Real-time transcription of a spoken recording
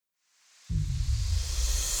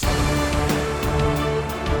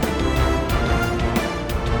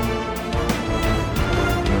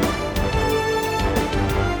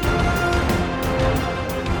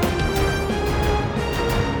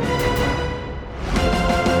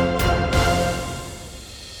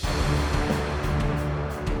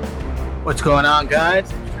What's going on,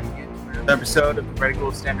 guys? We're going to get to another episode of the Red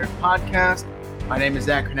Gold Standard Podcast. My name is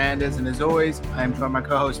Zach Hernandez, and as always, I am joined by my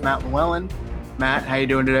co-host Matt Llewellyn. Matt, how you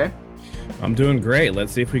doing today? I'm doing great.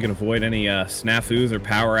 Let's see if we can avoid any snafus or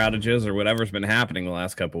power outages or whatever's been happening the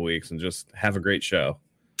last couple of weeks, and just have a great show.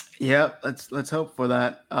 Yeah, let's hope for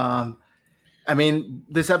that.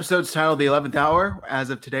 This episode's titled "The 11th Hour."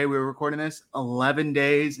 As of today, we were recording this 11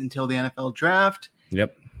 days until the NFL draft.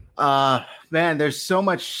 Yep. Man, there's so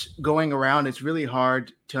much going around. It's really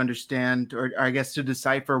hard to understand, or I guess to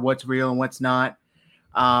decipher what's real and what's not.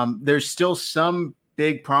 There's still some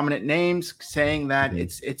big prominent names saying that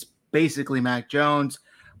it's basically Mac Jones.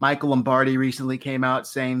 Michael Lombardi recently came out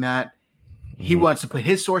saying that he wants to put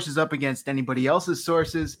his sources up against anybody else's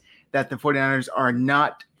sources, that the 49ers are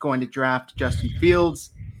not going to draft Justin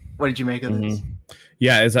Fields. What did you make of this?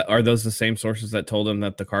 Yeah, are those the same sources that told him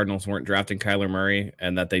that the Cardinals weren't drafting Kyler Murray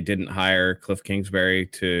and that they didn't hire Cliff Kingsbury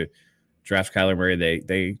to draft Kyler Murray?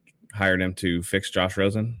 They hired him to fix Josh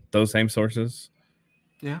Rosen. Those same sources?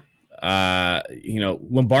 Yeah.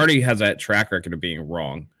 Lombardi has that track record of being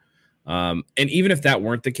wrong. And even if that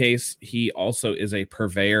weren't the case, he also is a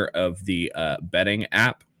purveyor of the betting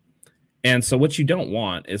app. And so what you don't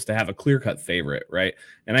want is to have a clear-cut favorite, right?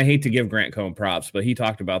 And I hate to give Grant Cohn props, but he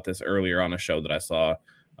talked about this earlier on a show that I saw.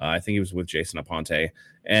 I think he was with Jason Aponte.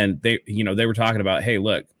 And they were talking about, hey,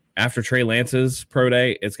 look, after Trey Lance's pro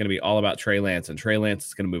day, it's going to be all about Trey Lance, and Trey Lance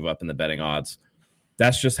is going to move up in the betting odds.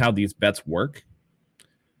 That's just how these bets work.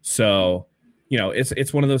 So,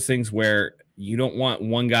 it's one of those things where you don't want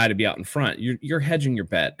one guy to be out in front. You're hedging your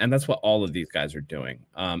bet, and that's what all of these guys are doing.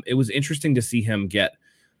 It was interesting to see him get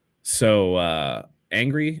so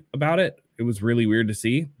angry about it. It was really weird to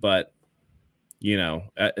see, but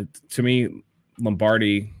to me,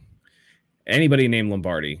 Lombardi, anybody named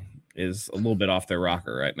Lombardi is a little bit off their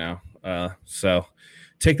rocker right now. So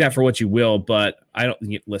take that for what you will, but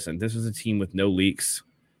listen, this is a team with no leaks.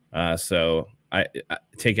 So I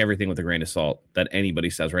take everything with a grain of salt that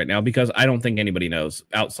anybody says right now, because I don't think anybody knows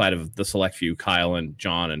outside of the select few, Kyle and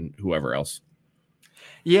John and whoever else.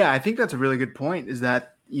 Yeah, I think that's a really good point, is that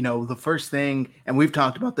the first thing, and we've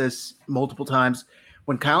talked about this multiple times,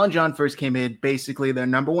 when Kyle and John first came in, basically their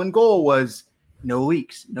number one goal was no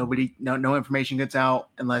leaks. No information gets out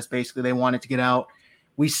unless basically they want it to get out.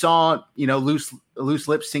 We saw, loose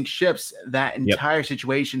lips sink ships. That entire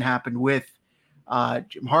situation happened with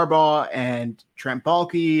Jim Harbaugh and Trent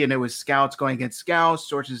Baalke, and it was scouts going against scouts.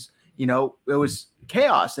 Sources, it was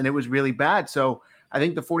chaos, and it was really bad. So I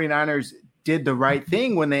think the 49ers did the right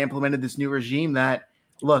thing when they implemented this new regime that,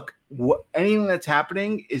 look, anything that's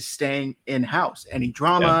happening is staying in-house. Any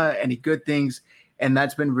drama, any good things. And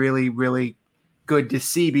that's been really, really good to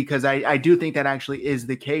see, because I do think that actually is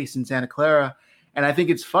the case in Santa Clara. And I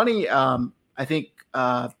think it's funny. I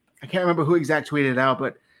can't remember who exactly tweeted it out,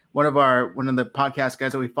 but one of the podcast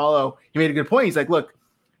guys that we follow, he made a good point. He's like, look,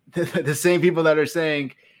 the same people that are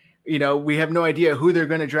saying, we have no idea who they're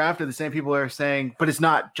going to draft, are the same people that are saying, but it's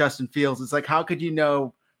not Justin Fields. It's like, how could you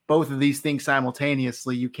know both of these things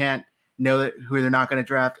simultaneously? You can't know that who they're not going to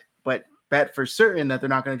draft, but bet for certain that they're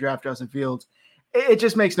not going to draft Justin Fields. It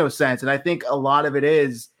just makes no sense. And I think a lot of it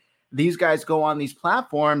is these guys go on these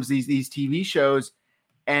platforms, these TV shows,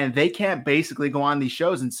 and they can't basically go on these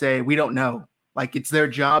shows and say, we don't know. Like, it's their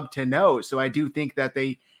job to know. So I do think that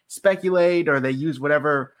they speculate, or they use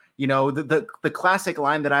whatever, the classic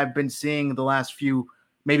line that I've been seeing the last few,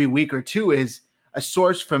 maybe week or two, is a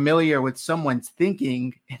source familiar with someone's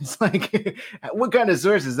thinking. It's like, what kind of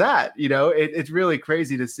source is that? It's really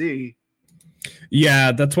crazy to see.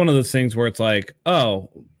 Yeah, that's one of those things where it's like,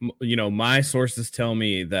 my sources tell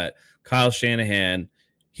me that Kyle Shanahan,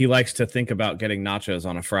 he likes to think about getting nachos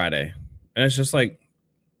on a Friday. And it's just like,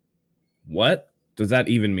 what does that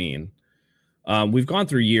even mean? We've gone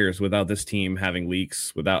through years without this team having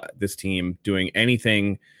leaks, without this team doing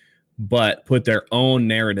anything but put their own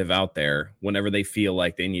narrative out there whenever they feel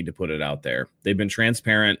like they need to put it out there. They've been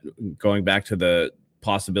transparent, going back to the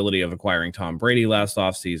possibility of acquiring Tom Brady last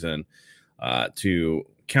offseason, to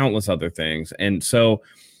countless other things. And so,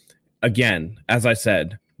 again, as I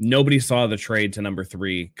said, nobody saw the trade to number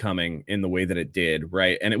 3 coming in the way that it did,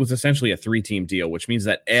 right? And it was essentially a 3-team deal, which means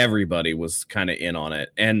that everybody was kind of in on it.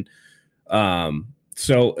 And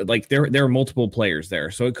so like there are multiple players there,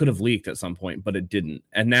 so it could have leaked at some point, but it didn't.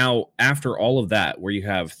 And now after all of that, where you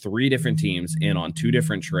have 3 different teams in on 2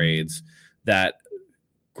 different trades that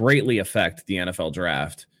greatly affect the NFL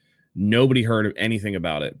draft, nobody heard anything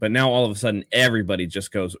about it. But now all of a sudden, everybody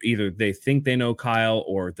just goes, either they think they know Kyle,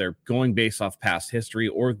 or they're going based off past history,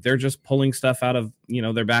 or they're just pulling stuff out of,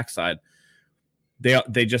 their backside.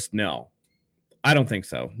 They just know. I don't think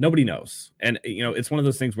so. Nobody knows. And, it's one of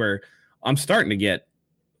those things where I'm starting to get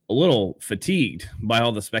a little fatigued by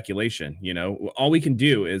all the speculation. All we can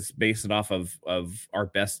do is base it off of our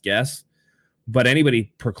best guess. But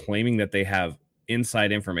anybody proclaiming that they have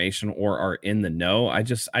inside information or are in the know, I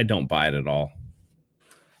don't buy it at all.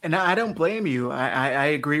 And I don't blame you. I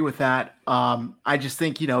agree with that. I just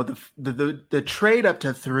think, the trade up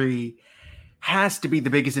to 3 has to be the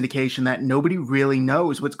biggest indication that nobody really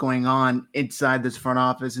knows what's going on inside this front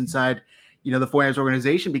office, inside, the 49ers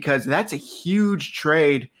organization, because that's a huge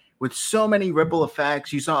trade with so many ripple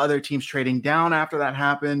effects. You saw other teams trading down after that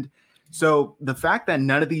happened. So the fact that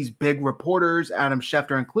none of these big reporters, Adam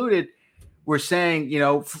Schefter included, were saying,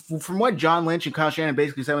 from what John Lynch and Kyle Shanahan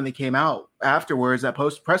basically said when they came out afterwards, that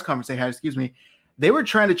post press conference they had, they were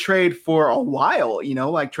trying to trade for a while,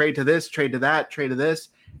 like trade to this, trade to that, trade to this.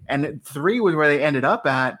 And 3 was where they ended up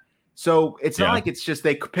at. So it's not like it's just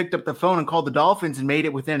they picked up the phone and called the Dolphins and made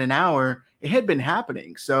it within an hour. It had been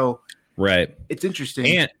happening. So right. It's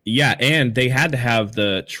interesting. And they had to have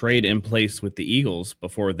the trade in place with the Eagles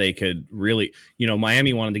before they could really,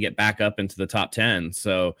 Miami wanted to get back up into the top 10.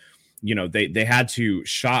 So, they had to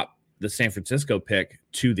shop the San Francisco pick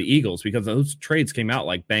to the Eagles because those trades came out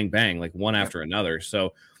like bang, bang, like one after another.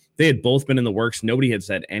 So they had both been in the works. Nobody had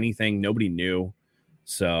said anything. Nobody knew.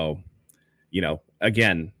 So,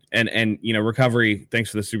 again, and Recovery, thanks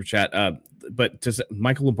for the super chat. But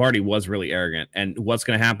Michael Lombardi was really arrogant. And what's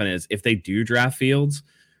going to happen is if they do draft Fields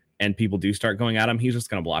and people do start going at him, he's just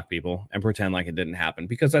going to block people and pretend like it didn't happen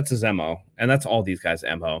because that's his MO. And that's all these guys'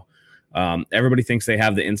 MO. Everybody thinks they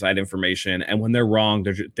have the inside information. And when they're wrong,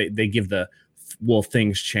 they give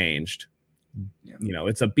things changed. Yeah.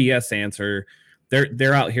 It's a BS answer.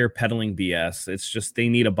 They're out here peddling BS. It's just they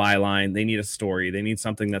need a byline. They need a story. They need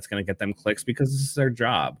something that's going to get them clicks because this is their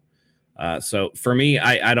job. So for me,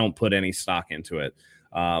 I don't put any stock into it.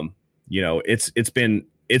 It's been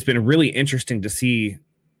really interesting to see,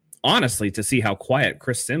 honestly, how quiet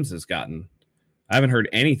Chris Sims has gotten. I haven't heard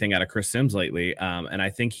anything out of Chris Sims lately. And I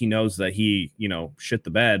think he knows that he, shit the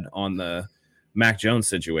bed on the Mac Jones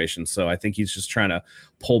situation. So I think he's just trying to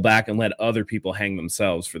pull back and let other people hang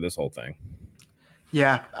themselves for this whole thing.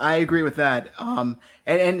 Yeah, I agree with that.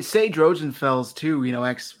 And Sage Rosenfels too,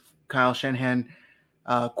 ex Kyle Shanahan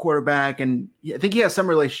quarterback. And I think he has some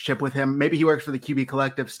relationship with him. Maybe he works for the QB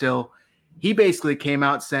Collective still. He basically came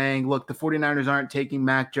out saying, look, the 49ers aren't taking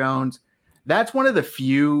Mac Jones. That's one of the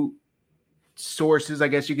few sources, I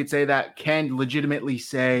guess you could say, that can legitimately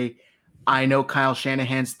say, I know Kyle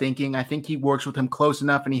Shanahan's thinking. I think he works with him close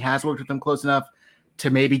enough, and he has worked with him close enough to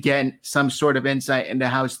maybe get some sort of insight into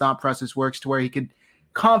how his thought process works to where he could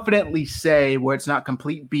confidently say, where it's not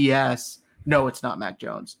complete BS, no, it's not Mac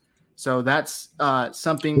Jones. So that's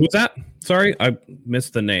something. Who was that? Sorry, I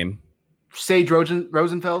missed the name. Sage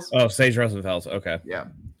Rosenfels. Oh, Sage Rosenfels. Okay.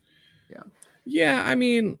 Yeah. I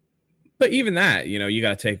mean, but even that, you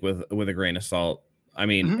got to take with a grain of salt. I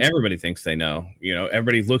mean, Everybody thinks they know.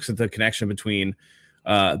 Everybody looks at the connection between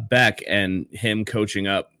Beck and him coaching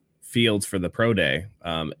up Fields for the pro day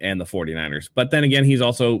and the 49ers. But then again, he's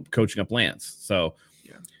also coaching up Lance. So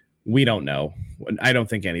we don't know. I don't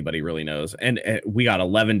think anybody really knows. And we got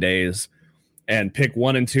 11 days, and pick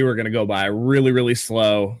 1 and 2 are going to go by really, really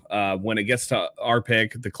slow. When it gets to our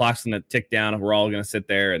pick, the clock's going to tick down, and we're all going to sit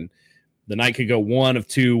there, and the night could go one of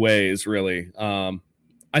two ways, really.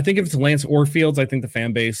 I think if it's Lance or Fields, I think the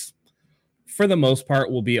fan base, for the most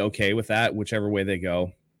part, will be okay with that, whichever way they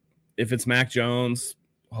go. If it's Mac Jones,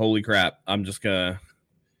 holy crap, I'm just gonna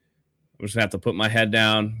have to put my head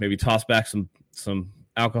down, maybe toss back some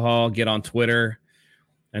alcohol, get on Twitter,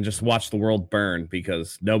 and just watch the world burn,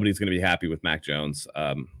 because nobody's going to be happy with Mac Jones.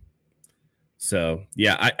 So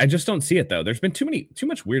yeah, I just don't see it though. There's been too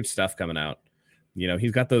much weird stuff coming out.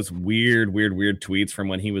 He's got those weird tweets from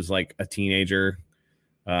when he was like a teenager.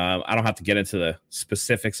 I don't have to get into the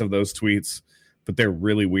specifics of those tweets, but they're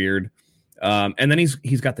really weird. And then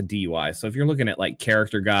he's got the DUI. So if you're looking at like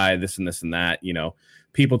character guy, this and this and that,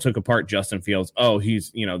 people took apart Justin Fields. Oh,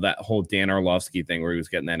 he's, that whole Dan Orlovsky thing where he was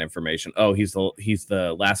getting that information. Oh, he's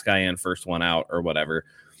the last guy in, first one out, or whatever,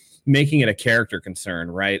 making it a character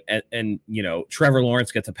concern. Right. And Trevor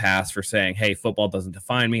Lawrence gets a pass for saying, hey, football doesn't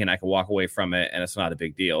define me and I can walk away from it, and it's not a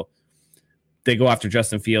big deal. They go after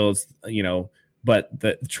Justin Fields, but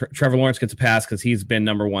Trevor Lawrence gets a pass because he's been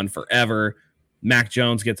number one forever. Mac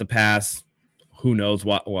Jones gets a pass. Who knows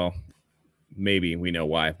what? Well, maybe we know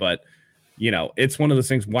why, but it's one of those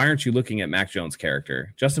things. Why aren't you looking at Mac Jones'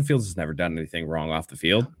 character? Justin Fields has never done anything wrong off the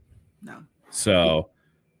field. No. So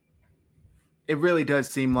it really does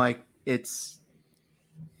seem like it's,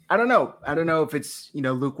 I don't know if it's,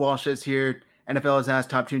 Luke Walsh is here NFL has asked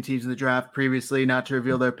top 2 teams in the draft previously not to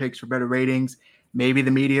reveal their picks for better ratings. Maybe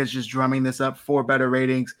the media is just drumming this up for better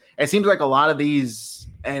ratings. It seems like a lot of these,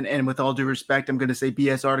 and with all due respect, I'm going to say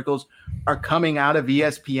BS articles, are coming out of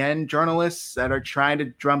ESPN journalists that are trying to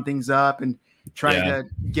drum things up and trying to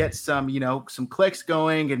get some clicks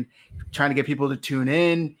going and trying to get people to tune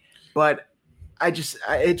in. But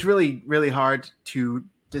it's really, really hard to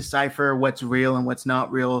decipher what's real and what's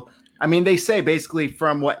not real. I mean, they say basically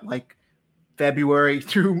from February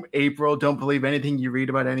through April, don't believe anything you read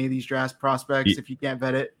about any of these draft prospects if you can't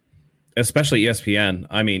vet it. Especially ESPN.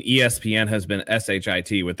 I mean, ESPN has been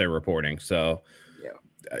SHIT with their reporting. So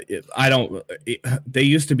they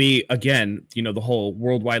used to be, again, the whole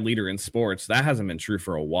worldwide leader in sports. That hasn't been true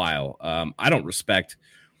for a while. I don't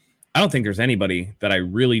think there's anybody that I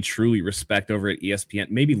really truly respect over at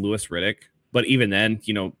ESPN. Maybe Louis Riddick, but even then,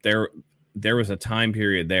 there was a time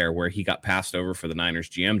period there where he got passed over for the Niners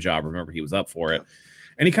GM job. Remember, he was up for it,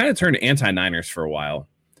 and he kind of turned anti-Niners for a while.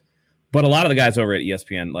 But a lot of the guys over at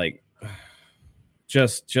ESPN,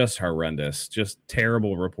 just horrendous, just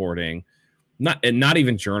terrible reporting. Not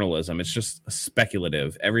even journalism. It's just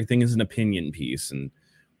speculative. Everything is an opinion piece, and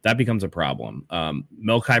that becomes a problem.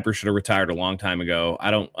 Mel Kiper should have retired a long time ago.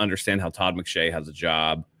 I don't understand how Todd McShay has a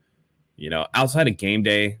job. Outside of game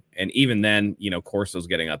day, and even then, Corso's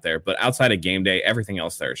getting up there. But outside of game day, everything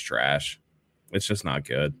else there is trash. It's just not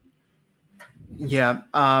good. Yeah.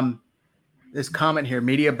 This comment here,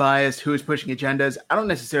 media bias, who is pushing agendas? I don't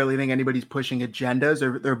necessarily think anybody's pushing agendas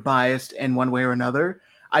or they're biased in one way or another.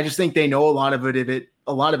 I just think they know a lot of it,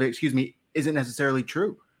 isn't necessarily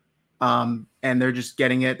true. And they're just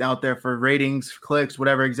getting it out there for ratings, clicks,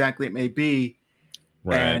 whatever exactly it may be.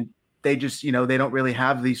 Right. And they just, they don't really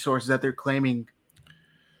have these sources that they're claiming.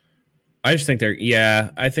 I just think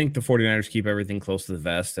I think the 49ers keep everything close to the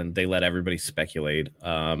vest and they let everybody speculate.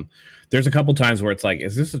 There's a couple times where it's like,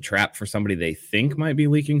 is this a trap for somebody they think might be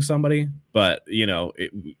leaking somebody? But,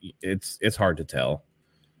 it's hard to tell.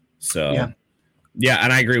 So, yeah,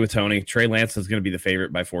 and I agree with Tony. Trey Lance is going to be the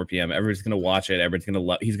favorite by 4 p.m. Everybody's going to watch it. Everybody's going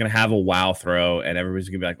to he's going to have a wow throw, and everybody's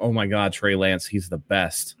going to be like, oh, my God, Trey Lance, he's the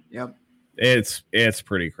best. Yep. It's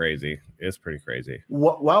pretty crazy. It's pretty crazy.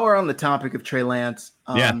 While we're on the topic of Trey Lance,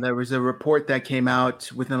 there was a report that came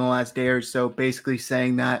out within the last day or so basically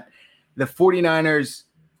saying that the 49ers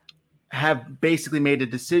have basically made a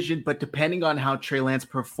decision, but depending on how Trey Lance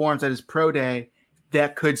performs at his pro day,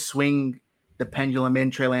 that could swing the pendulum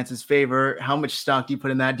in Trey Lance's favor. How much stock do you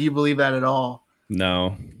put in that? Do you believe that at all?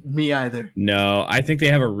 No. Me either. No, I think they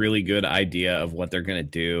have a really good idea of what they're going to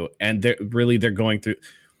do. And they're going through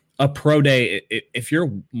a pro day. If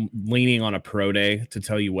you're leaning on a pro day to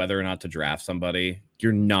tell you whether or not to draft somebody,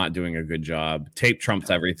 you're not doing a good job. Tape trumps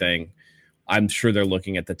everything. I'm sure they're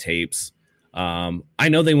looking at the tapes. I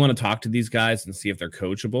know they want to talk to these guys and see if they're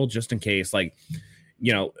coachable, just in case,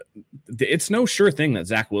 it's no sure thing that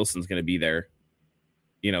Zach Wilson's going to be there,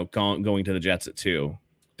 going to the Jets at 2.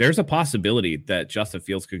 There's a possibility that Justin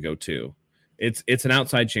Fields could go 2. It's an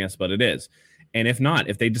outside chance, but it is. And if not,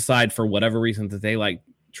 if they decide for whatever reason that they like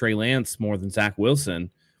Trey Lance more than Zach Wilson,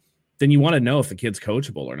 then you want to know if the kid's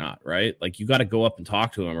coachable or not, right? Like, you got to go up and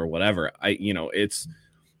talk to him or whatever.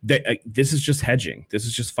 This is just hedging. This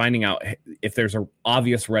is just finding out if there's an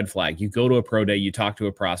obvious red flag. You go to a pro day, you talk to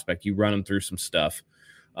a prospect, you run them through some stuff.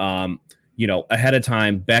 Ahead of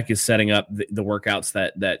time, Beck is setting up the workouts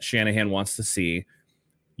that Shanahan wants to see.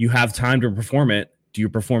 You have time to perform it. Do you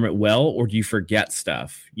perform it well, or do you forget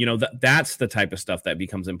stuff? That's the type of stuff that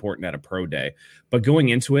becomes important at a pro day. But going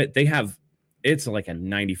into it, it's like a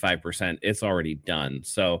 95%. It's already done.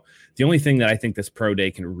 So the only thing that I think this pro day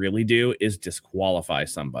can really do is disqualify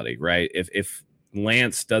somebody, right? If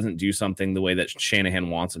Lance doesn't do something the way that Shanahan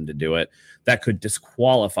wants him to do it, that could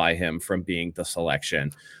disqualify him from being the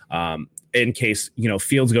selection. In case,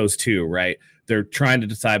 Fields goes 2, right? They're trying to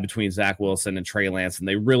decide between Zach Wilson and Trey Lance, and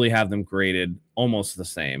they really have them graded almost the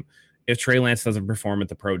same. If Trey Lance doesn't perform at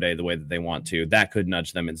the pro day the way that they want to, that could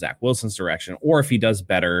nudge them in Zach Wilson's direction. Or if he does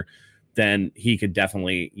better, then he could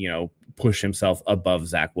definitely, push himself above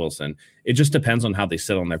Zach Wilson. It just depends on how they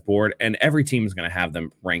sit on their board, and every team is going to have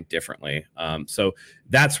them ranked differently. So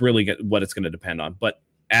that's really what it's going to depend on. But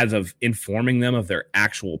as of informing them of their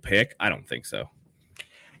actual pick, I don't think so.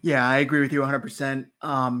 Yeah, I agree with you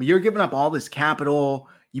 100%. You're giving up all this capital.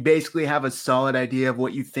 You basically have a solid idea of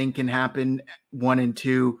what you think can happen 1 and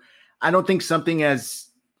 2. I don't think something as,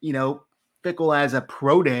 fickle as a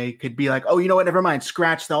pro day could be like, oh, you know what? Never mind.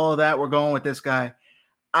 Scratched all of that. We're going with this guy.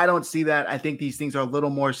 I don't see that. I think these things are a little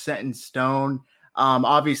more set in stone.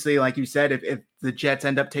 Obviously, like you said, if the Jets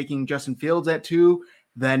end up taking Justin Fields at 2,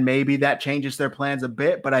 then maybe that changes their plans a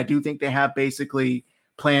bit. But I do think they have basically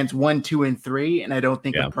plans 1, 2, and 3, and I don't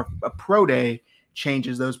think a pro day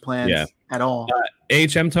changes those plans at all.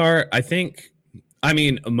 HMTAR, I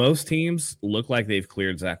mean, most teams look like they've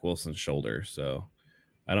cleared Zach Wilson's shoulder, so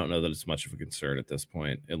I don't know that it's much of a concern at this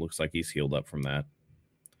point. It looks like he's healed up from that.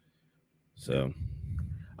 So,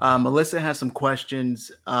 Melissa has some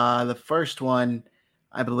questions. The first one,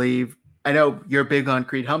 I believe, I know you're big on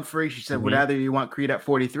Creed Humphrey. She said, would either you want Creed at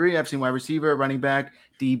 43? I've seen wide receiver, running back,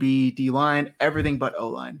 DB, D-line, everything but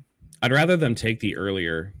O-line. I'd rather them take the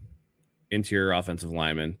earlier interior offensive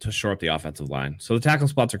lineman to shore up the offensive line. So the tackle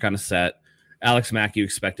spots are kind of set. Alex Mack, you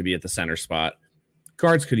expect to be at the center spot.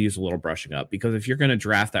 Guards could use a little brushing up, because if you're going to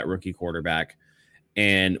draft that rookie quarterback,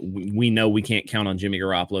 and we know we can't count on Jimmy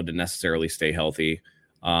Garoppolo to necessarily stay healthy,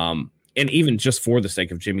 and even just for the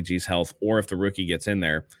sake of Jimmy G's health, or if the rookie gets in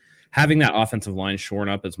there, having that offensive line shorn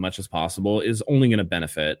up as much as possible is only going to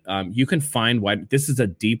benefit. You can find this is a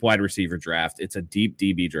deep wide receiver draft. It's a deep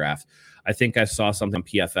DB draft. I think I saw something on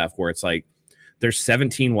PFF where it's like there's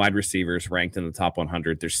 17 wide receivers ranked in the top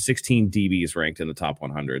 100. There's 16 DBs ranked in the top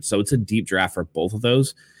 100. So it's a deep draft for both of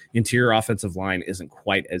those. Interior offensive line isn't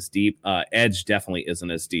quite as deep. Edge definitely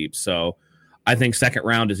isn't as deep. So I think second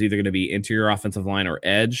round is either going to be interior offensive line or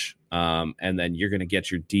edge. And then you're going to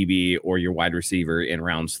get your DB or your wide receiver in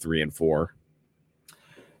rounds 3 and 4.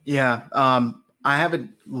 Yeah. I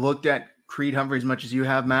haven't looked at Creed Humphrey as much as you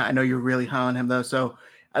have, Matt. I know you're really high on him though. So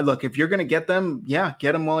look, if you're going to get them, get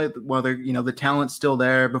them while they're, the talent's still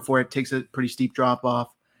there before it takes a pretty steep drop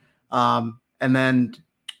off. And then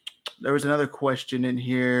there was another question in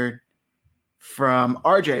here from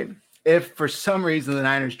RJ. If for some reason the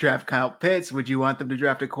Niners draft Kyle Pitts, would you want them to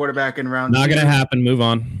draft a quarterback in round 2? Not going to happen. Move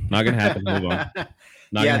on. Not going to happen. Move on.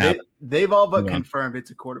 They've all but confirmed it's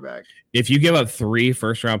a quarterback. If you give up 3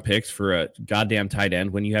 first-round picks for a goddamn tight end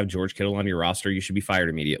when you have George Kittle on your roster, you should be fired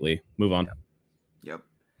immediately. Move on. Yep.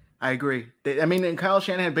 I agree. And Kyle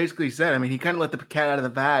Shanahan basically said, he kind of let the cat out of the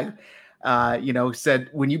bag. Said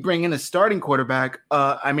when you bring in a starting quarterback,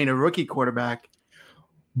 a rookie quarterback.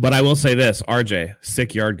 But I will say this, RJ,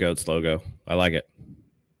 sick Yard Goats logo. I like it.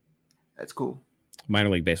 That's cool. Minor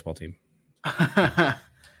league baseball team. Going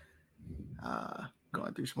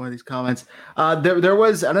through some more of these comments. There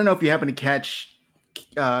was, I don't know if you happen to catch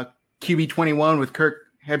QB 21 with Kirk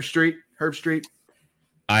Herbstreit.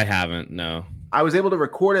 I haven't, no. I was able to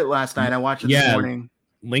record it last night. I watched it this morning.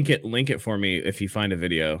 Link it for me if you find a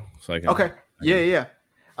video so I can. Okay. Yeah.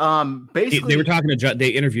 Basically, they were talking to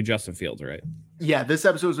they interviewed Justin Fields, right? Yeah, this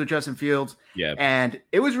episode was with Justin Fields. Yeah, and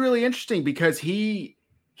it was really interesting because he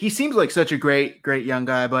seems like such a great young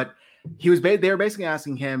guy, but they were basically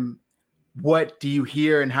asking him, what do you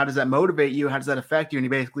hear and how does that motivate you? How does that affect you? And he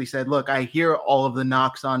basically said, look, I hear all of the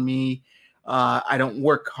knocks on me. I don't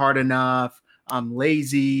work hard enough. I'm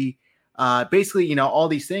lazy. Basically, all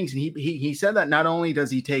these things. And he said that not only does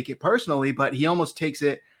he take it personally, but he almost takes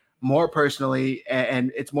it more personally,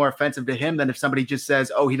 and it's more offensive to him than if somebody just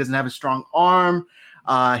says, oh, he doesn't have a strong arm.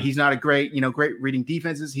 He's not a great reading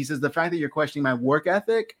defenses. He says, the fact that you're questioning my work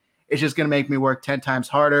ethic is just going to make me work 10 times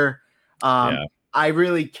harder. I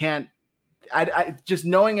really can't, I just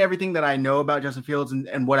knowing everything that I know about Justin Fields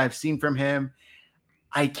and what I've seen from him,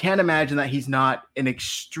 I can't imagine that he's not an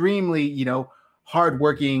extremely,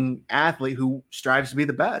 hardworking athlete who strives to be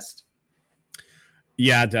the best.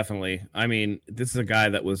 Yeah, definitely. This is a guy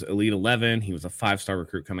that was Elite 11. He was a 5-star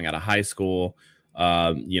recruit coming out of high school.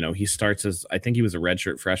 He starts as, I think he was a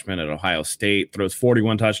redshirt freshman at Ohio State, throws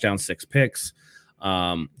 41 touchdowns, 6 picks.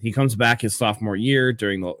 He comes back his sophomore year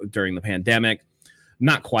during the pandemic.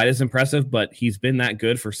 Not quite as impressive, but he's been that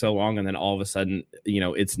good for so long. And then all of a sudden,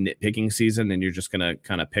 it's nitpicking season and you're just going to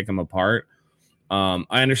kind of pick him apart. I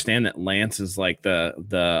understand that Lance is like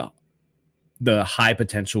the high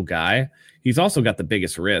potential guy. He's also got the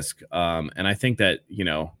biggest risk. And I think that,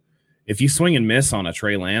 if you swing and miss on a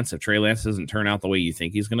Trey Lance, if Trey Lance doesn't turn out the way you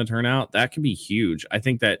think he's going to turn out, that could be huge. I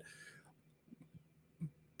think that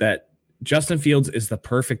Justin Fields is the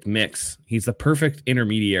perfect mix. He's the perfect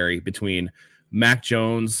intermediary between Mac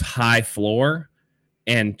Jones' high floor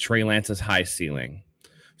and Trey Lance's high ceiling.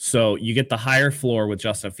 So you get the higher floor with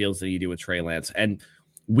Justin Fields than you do with Trey Lance. And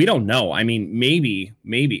we don't know. Maybe,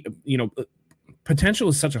 potential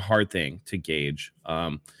is such a hard thing to gauge.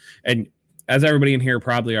 And as everybody in here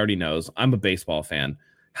probably already knows, I'm a baseball fan.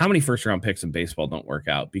 How many first round picks in baseball don't work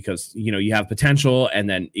out because, you have potential and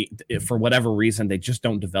then for whatever reason, they just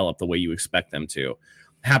don't develop the way you expect them to.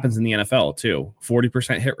 It happens in the NFL too.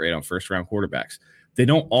 40% hit rate on first round quarterbacks. They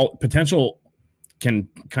don't all potential can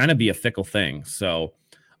kind of be a fickle thing. So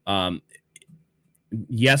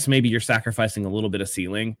yes, maybe you're sacrificing a little bit of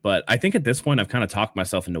ceiling, but I think at this point I've kind of talked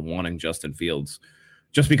myself into wanting Justin Fields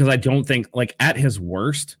just because I don't think like at his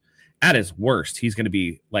worst, he's going to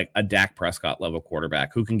be like a Dak Prescott level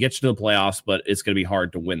quarterback who can get you to the playoffs, but it's going to be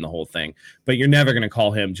hard to win the whole thing. But you're never going to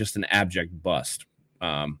call him just an abject bust.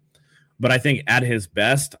 But I think at his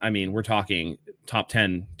best, I mean, we're talking top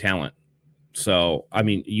 10 talent. So, I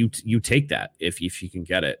mean, you take that if you can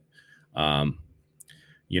get it.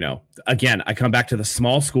 You know, again, I come back to the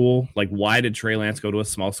small school. Like, why did Trey Lance go to a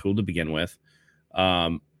small school to begin with?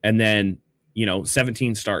 And then, you know,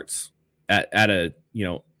 17 starts at a, you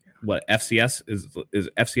know, what FCS is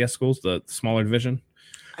FCS schools, the smaller division,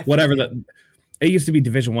 whatever it used to be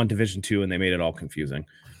Division 1, Division 2, and they made it all confusing.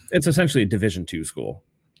 It's essentially a Division 2 school,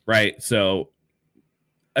 right? So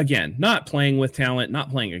again, not playing with talent,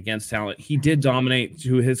 not playing against talent. He did dominate,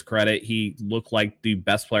 to his credit. He looked like the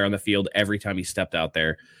best player on the field every time he stepped out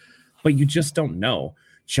there, but you just don't know.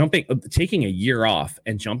 Taking a year off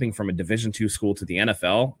and jumping from a Division 2 school to the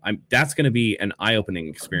NFL, that's going to be an eye-opening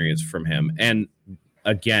experience from him. And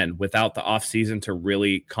again, without the offseason to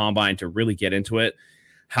really combine, to really get into it,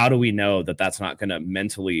 how do we know that that's not going to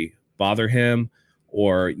mentally bother him,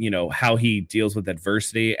 or, you know, how he deals with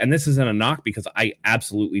adversity? And this isn't a knock because I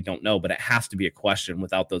absolutely don't know, but it has to be a question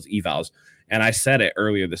without those evals. And I said it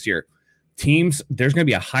earlier this year, there's going to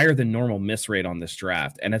be a higher than normal miss rate on this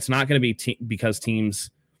draft. And it's not going to be because teams,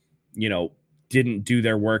 you know, didn't do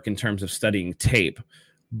their work in terms of studying tape,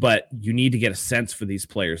 but you need to get a sense for these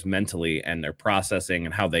players mentally and their processing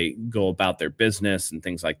and how they go about their business and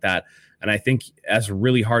things like that. And I think that's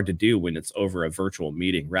really hard to do when it's over a virtual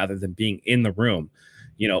meeting rather than being in the room.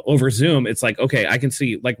 You know, over Zoom, it's like, okay, I can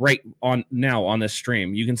see, like right on now on this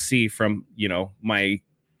stream, you can see from, you know, my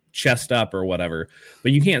chest up or whatever,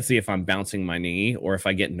 but you can't see if I'm bouncing my knee or if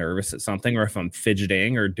I get nervous at something or if I'm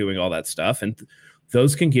fidgeting or doing all that stuff. And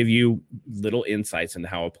those can give you little insights into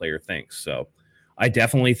how a player thinks. So I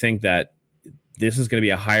definitely think that this is going to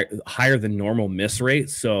be a higher than normal miss rate.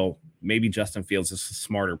 So maybe Justin Fields is a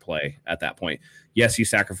smarter play at that point. Yes, you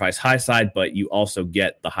sacrifice high side, but you also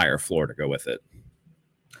get the higher floor to go with it.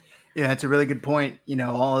 Yeah, that's a really good point. You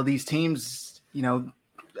know, all of these teams, you know,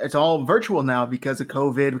 it's all virtual now because of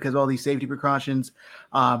COVID, because of all these safety precautions.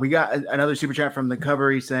 We got another super chat from the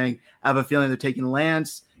Covery saying, I have a feeling they're taking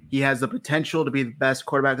Lance. He has the potential to be the best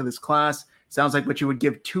quarterback of this class. Sounds like what you would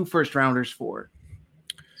give 2 first-rounders for.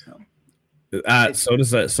 So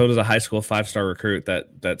does a high school 5-star recruit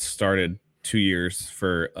that started 2 years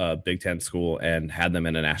for a Big Ten school and had them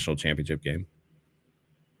in a national championship game.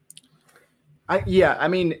 I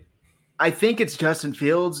mean, I think it's Justin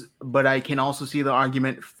Fields, but I can also see the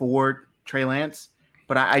argument for Trey Lance.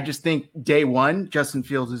 But I just think day one, Justin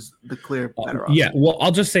Fields is the clear better option. Yeah, well,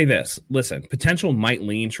 I'll just say this. Listen, potential might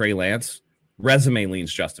lean Trey Lance. Resume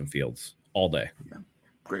leans Justin Fields all day. Yeah,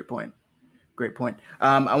 great point. Great point.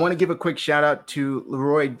 I want to give a quick shout out to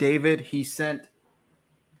Leroy David. He sent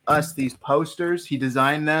us these posters. He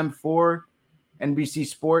designed them for NBC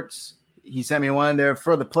Sports. He sent me one there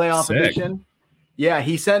for the playoff edition. Yeah,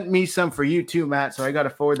 he sent me some for you too, Matt. So I got to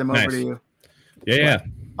forward them over to you. Yeah.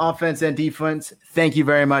 Offense and defense. Thank you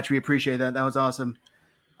very much. We appreciate that. That was awesome.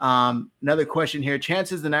 Another question here.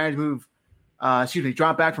 Chances the Niners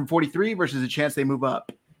drop back from 43 versus a chance they move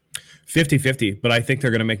up? 50-50, but I think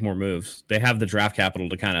they're going to make more moves. They have the draft capital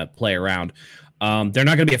to kind of play around. They're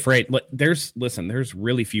not going to be afraid. There's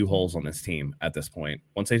really few holes on this team at this point.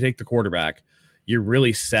 Once they take the quarterback, you're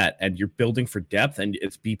really set and you're building for depth, and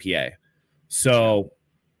it's BPA. So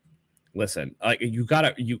listen,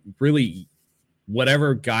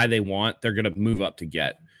 whatever guy they want, they're going to move up to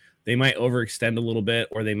get. They might overextend a little bit,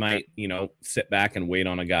 or they might, sit back and wait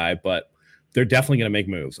on a guy, but they're definitely going to make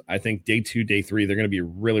moves. I think day 2, day 3, they're going to be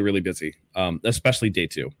really, really busy, especially day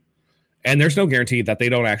 2. And there's no guarantee that they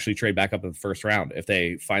don't actually trade back up in the first round if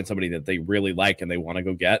they find somebody that they really like and they want to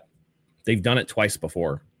go get. They've done it twice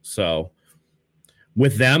before. So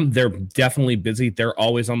with them, they're definitely busy. They're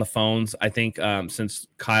always on the phones. I think since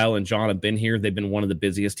Kyle and John have been here, they've been one of the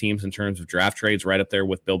busiest teams in terms of draft trades, right up there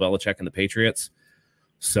with Bill Belichick and the Patriots.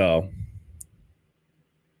 So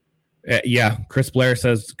yeah, Chris Blair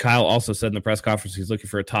says, Kyle also said in the press conference he's looking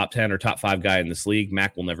for a top 10 or top 5 guy in this league.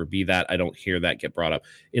 Mac will never be that. I don't hear that get brought up.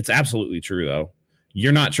 It's absolutely true, though.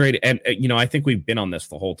 You're not trading. And, I think we've been on this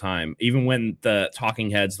the whole time. Even when the talking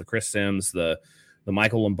heads, the Chris Sims, the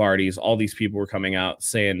Michael Lombardis, all these people were coming out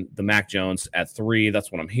saying the Mac Jones at 3.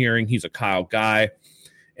 That's what I'm hearing. He's a Kyle guy.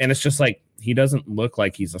 And it's just like, he doesn't look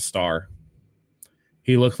like he's a star.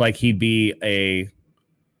 He looked like he'd be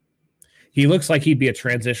he looks like he'd be a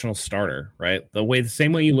transitional starter, right? The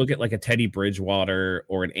same way you look at like a Teddy Bridgewater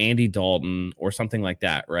or an Andy Dalton or something like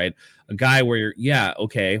that, right? A guy where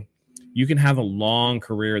okay, you can have a long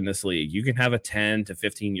career in this league. You can have a 10 to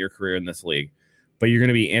 15 year career in this league, but you're going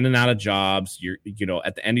to be in and out of jobs.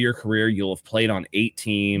 At the end of your career, you'll have played on 8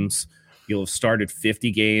 teams. You'll have started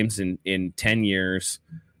 50 games in 10 years.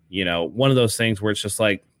 One of those things where it's just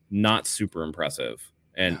like not super impressive.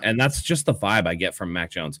 And that's just the vibe I get from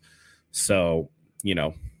Mac Jones. So,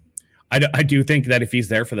 I do think that if he's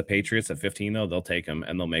there for the Patriots at 15, though, they'll take him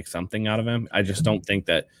and they'll make something out of him. I just don't think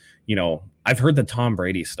that, I've heard the Tom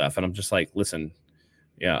Brady stuff and I'm just like, listen,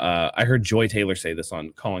 I heard Joy Taylor say this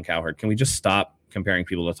on Colin Cowherd. Can we just stop comparing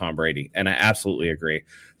people to Tom Brady? And I absolutely agree.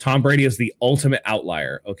 Tom Brady is the ultimate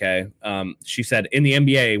outlier. Okay. She said in the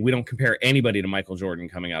NBA, we don't compare anybody to Michael Jordan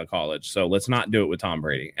coming out of college. So let's not do it with Tom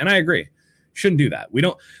Brady. And I agree. Shouldn't do that. We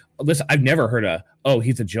don't listen. I've never heard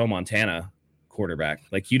he's a Joe Montana quarterback.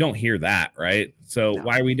 Like you don't hear that. Right. So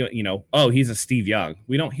why are we doing, he's a Steve Young.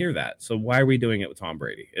 We don't hear that. So why are we doing it with Tom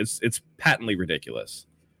Brady? It's patently ridiculous.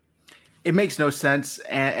 It makes no sense.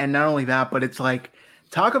 And not only that, but it's like,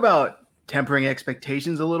 talk about tempering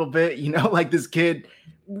expectations a little bit, like this kid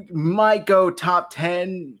might go top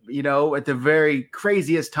 10, at the very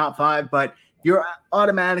craziest top 5, but you're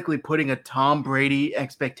automatically putting a Tom Brady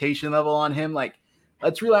expectation level on him. Like,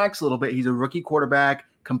 let's relax a little bit. He's a rookie quarterback,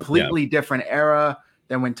 completely different era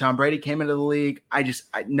than when Tom Brady came into the league.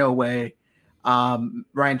 No way.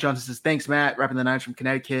 Ryan Johnson says, thanks, Matt, repping the Niners from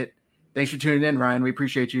Connecticut. Thanks for tuning in, Ryan. We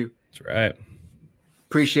appreciate you. That's right.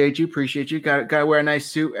 Appreciate you. Got to wear a nice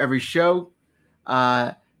suit every show.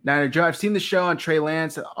 Niner Joe, I've seen the show on Trey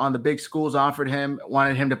Lance on the big schools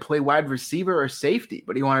wanted him to play wide receiver or safety,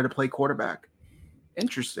 but he wanted to play quarterback.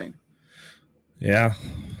 Interesting. Yeah,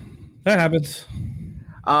 that happens.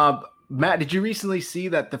 Matt, did you recently see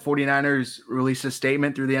that the 49ers released a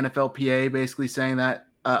statement through the NFLPA basically saying that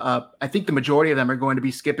I think the majority of them are going to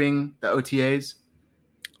be skipping the OTAs?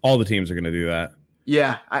 All the teams are going to do that.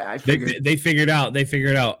 Yeah, I figured. They figured out,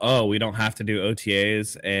 we don't have to do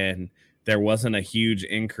OTAs, and there wasn't a huge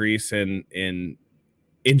increase in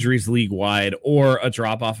injuries league-wide or a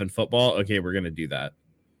drop-off in football. Okay, we're going to do that.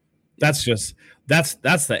 That's the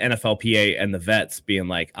NFLPA and the vets being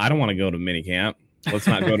like, I don't want to go to minicamp. Let's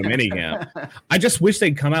not go to minicamp. I just wish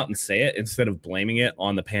they'd come out and say it instead of blaming it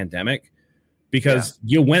on the pandemic, because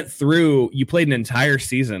you played an entire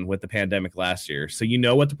season with the pandemic last year. So you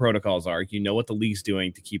know what the protocols are. You know what the league's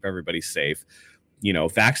doing to keep everybody safe.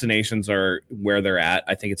 Vaccinations are where they're at.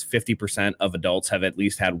 I think it's 50% of adults have at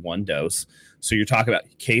least had 1 dose. So you're talking about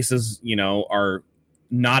cases, are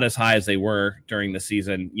not as high as they were during the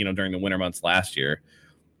season, during the winter months last year.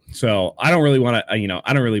 So I don't really want to,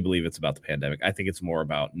 I don't really believe it's about the pandemic. I think it's more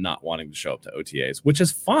about not wanting to show up to OTAs, which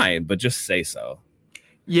is fine, but just say so.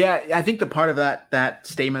 Yeah, I think the part of that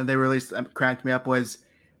statement they released that cracked me up was,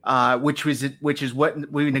 which is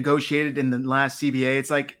what we negotiated in the last CBA. It's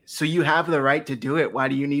like, so you have the right to do it. Why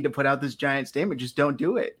do you need to put out this giant statement? Just don't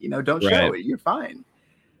do it. Don't show it. You're fine.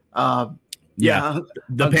 The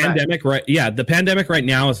pandemic, right? Yeah, the pandemic right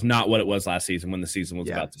now is not what it was last season when the season was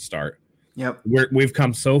about to start. Yep, we've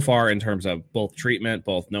come so far in terms of both treatment,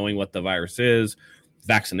 both knowing what the virus is,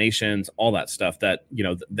 vaccinations, all that stuff, that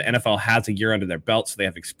the NFL has a year under their belt, so they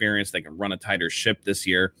have experience. They can run a tighter ship this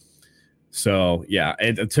year. So yeah,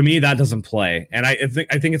 to me that doesn't play, and I think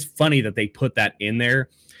it's funny that they put that in there,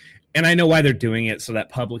 and I know why they're doing it, so that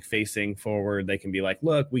public facing forward they can be like,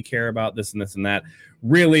 look, we care about this and this and that.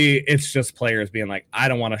 Really, it's just players being like, I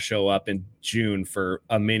don't want to show up in June for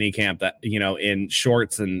a mini camp that in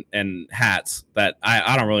shorts and hats that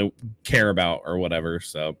I don't really care about or whatever.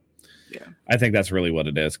 So yeah, I think that's really what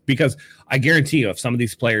it is, because I guarantee you if some of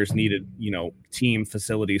these players needed, team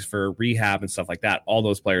facilities for rehab and stuff like that, all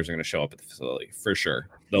those players are going to show up at the facility for sure.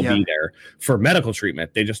 They'll be there for medical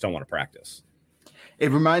treatment. They just don't want to practice. It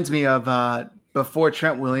reminds me of before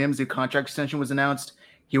Trent Williams, the contract extension was announced,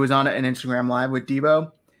 he was on an Instagram live with Debo,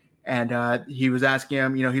 and he was asking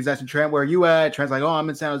him, he's asking Trent, where are you at? Trent's like, oh, I'm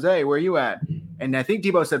in San Jose. Where are you at? And I think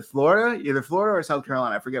Debo said Florida, either Florida or South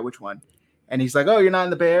Carolina. I forget which one. And he's like, oh, you're not in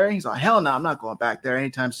the Bay Area? He's like, hell no, I'm not going back there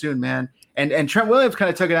anytime soon, man. And Trent Williams kind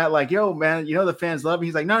of took it out like, yo, man, the fans love me.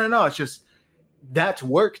 He's like, no. It's just, that's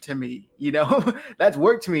work to me. That's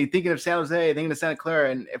work to me, thinking of San Jose, thinking of Santa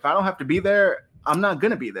Clara. And if I don't have to be there, I'm not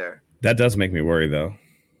going to be there. That does make me worry, though.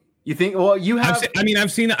 You think, well, you have,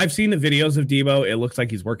 I've seen the videos of Debo. It looks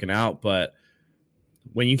like he's working out, but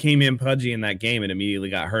when you came in pudgy in that game and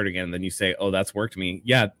immediately got hurt again, then you say, oh, that's work to me.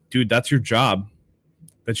 Yeah, dude, that's your job.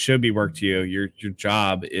 That should be work to you. Your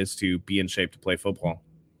job is to be in shape to play football.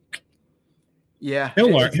 Yeah, He'll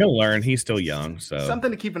learn. He'll learn. He's still young, so something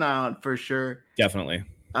to keep an eye on for sure. Definitely.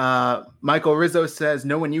 Michael Rizzo says,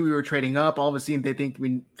 "No one knew we were trading up. All of a sudden, they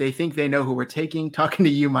think they know who we're taking." Talking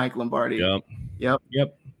to you, Mike Lombardi.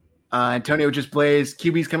 Yep. Antonio just blazed.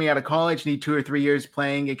 QBs coming out of college need 2 or 3 years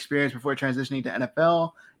playing experience before transitioning to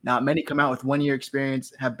NFL. Not many come out with 1 year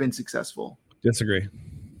experience have been successful. Disagree.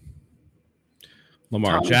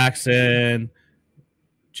 Lamar Jackson,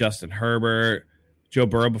 Justin Herbert, Joe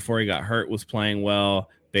Burrow before he got hurt was playing well.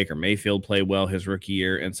 Baker Mayfield played well his rookie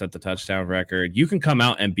year and set the touchdown record. You can come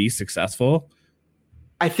out and be successful.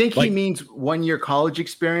 I think he means 1 year college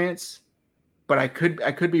experience, but I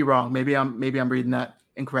could be wrong. Maybe I'm reading that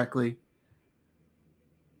incorrectly.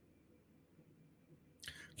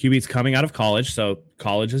 QB's coming out of college, so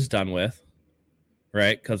college is done with,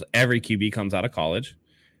 right? Because every QB comes out of college.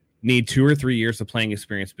 Need 2 or 3 years of playing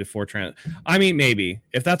experience before I mean, maybe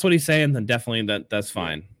if that's what he's saying, then definitely that's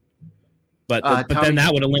fine. But then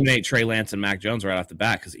that would eliminate Trey Lance and Mac Jones right off the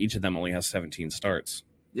bat because each of them only has 17 starts.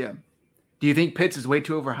 Yeah. Do you think Pitts is way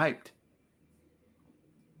too overhyped?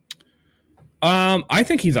 I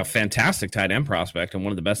think he's a fantastic tight end prospect and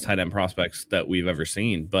one of the best tight end prospects that we've ever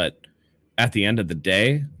seen. But at the end of the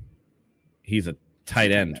day, he's a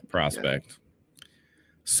tight end prospect. Yeah.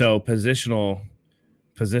 So positional,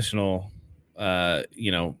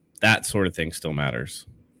 that sort of thing still matters.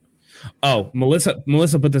 Oh, Melissa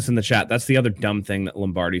put this in the chat. That's the other dumb thing that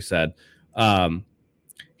Lombardi said.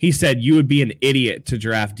 He said you would be an idiot to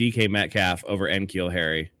draft DK Metcalf over N'Keal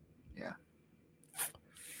Harry. Yeah.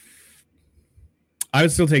 I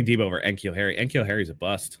would still take Debo over N'Keal Harry. N'Keal Harry's a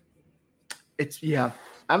bust.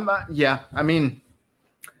 I mean,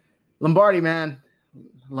 Lombardi, man.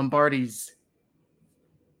 Lombardi's.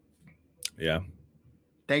 Yeah.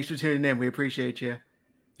 Thanks for tuning in. We appreciate you.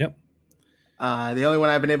 Yep. The only one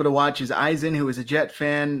I've been able to watch is Eisen, who is a Jet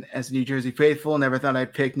fan as a New Jersey faithful. Never thought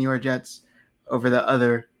I'd pick New York Jets over the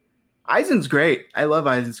other. Eisen's great. I love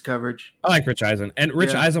Eisen's coverage. I like Rich Eisen. And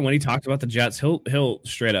Rich Eisen, when he talks about the Jets, he'll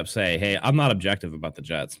straight up say, "Hey, I'm not objective about the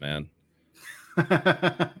Jets, man."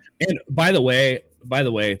 And by the way,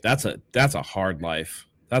 that's a hard life.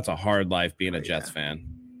 That's a hard life being a Jets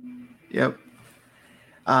fan. Yep.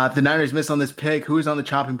 If the Niners miss on this pick, who is on the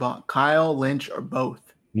chopping block? Kyle, Lynch, or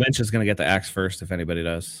both? Lynch is going to get the axe first if anybody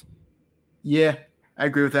does. Yeah, I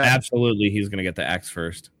agree with that. Absolutely, he's going to get the axe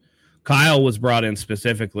first. Kyle was brought in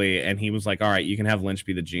specifically, and he was like, all right, you can have Lynch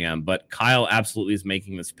be the GM. But Kyle absolutely is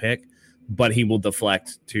making this pick, but he will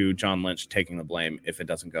deflect to John Lynch taking the blame if it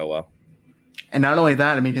doesn't go well. And not only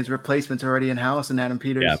that, I mean, his replacement's already in-house in Adam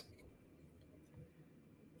Peters. Yeah.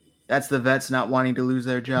 That's the vets not wanting to lose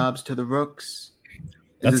their jobs to the rooks.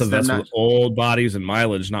 That's the vets with old bodies and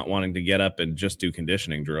mileage not wanting to get up and just do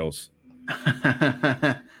conditioning drills.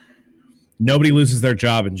 Nobody loses their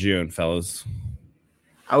job in June, fellas.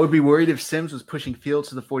 I would be worried if Sims was pushing Fields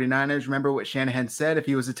to the 49ers. Remember what Shanahan said? If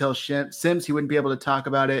he was to tell Sims, he wouldn't be able to talk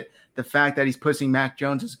about it. The fact that he's pushing Mac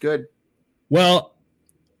Jones is good. Well,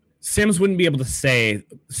 Sims wouldn't be able to say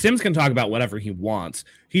 – Sims can talk about whatever he wants.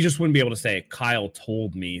 He just wouldn't be able to say, Kyle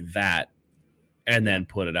told me that, and then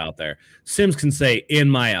put it out there. Sims can say, in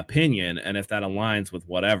my opinion, and if that aligns with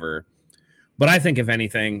whatever. But I think, if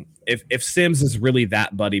anything, if Sims is really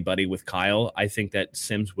that buddy-buddy with Kyle, I think that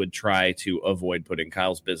Sims would try to avoid putting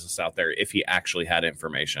Kyle's business out there if he actually had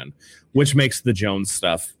information, which makes the Jones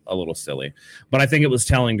stuff a little silly. But I think it was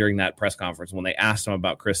telling during that press conference when they asked him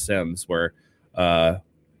about Chris Sims, where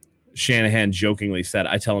Shanahan jokingly said,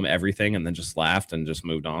 I tell him everything, and then just laughed and just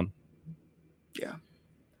moved on. Yeah.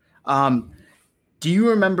 Do you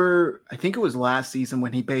remember, I think it was last season,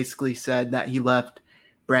 when he basically said that he left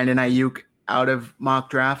Brandon Ayuk out of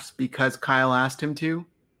mock drafts because Kyle asked him to?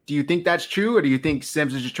 Do you think that's true, or do you think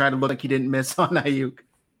Sims is just trying to look like he didn't miss on Ayuk?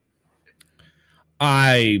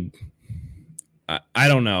 I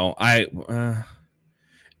don't know.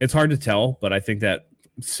 It's hard to tell, but I think that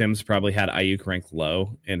Sims probably had Ayuk ranked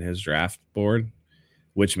low in his draft board,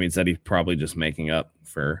 which means that he's probably just making up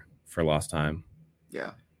for lost time.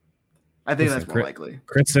 Yeah. I think that's more likely.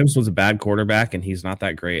 Chris Sims was a bad quarterback, and he's not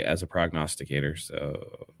that great as a prognosticator,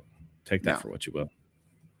 so take that for what you will.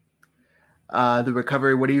 The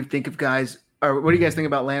recovery, what do you think of guys, or what do you guys think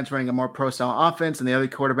about Lance running a more pro-style offense and the other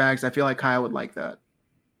quarterbacks? I feel like Kyle would like that.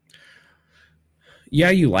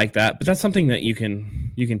 Yeah, you like that, but that's something that you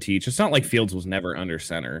can teach. It's not like Fields was never under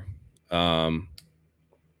center.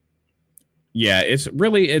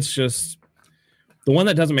 It's just the one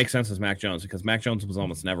that doesn't make sense is Mac Jones, because Mac Jones was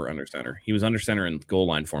almost never under center. He was under center in goal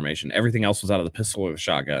line formation. Everything else was out of the pistol or the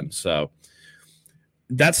shotgun. So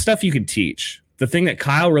that's stuff you can teach. The thing that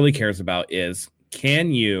Kyle really cares about is,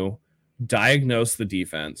 can you diagnose the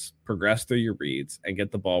defense, progress through your reads, and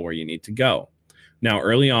get the ball where you need to go. Now,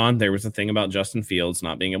 early on, there was a thing about Justin Fields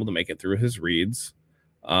not being able to make it through his reads.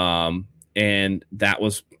 And that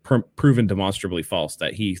was proven demonstrably false,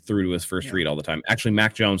 that he threw to his first read all the time. Actually,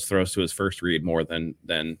 Mac Jones throws to his first read more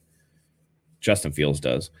than Justin Fields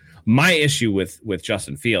does. My issue with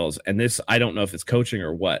Justin Fields, and this, I don't know if it's coaching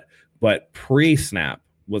or what, but pre-snap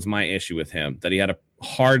was my issue with him, that he had a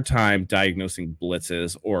hard time diagnosing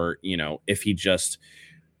blitzes, or, if he just,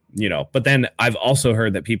 but then I've also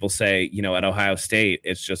heard that people say, at Ohio State,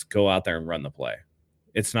 it's just go out there and run the play.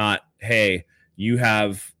 It's not, hey, you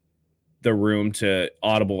have the room to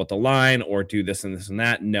audible at the line or do this and this and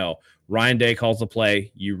that. No, Ryan Day calls the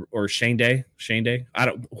play, or Shane Day.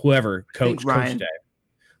 Whoever, Coach Day,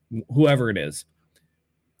 whoever it is.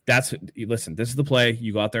 Listen, this is the play.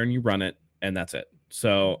 You go out there and you run it, and that's it.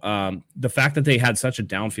 So the fact that they had such a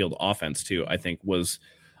downfield offense too, I think, was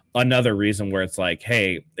another reason where it's like,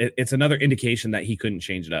 hey, it's another indication that he couldn't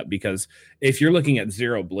change it up. Because if you're looking at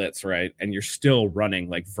zero blitz, right, and you're still running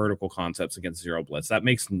like vertical concepts against zero blitz, that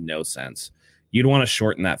makes no sense. You'd want to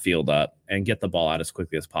shorten that field up and get the ball out as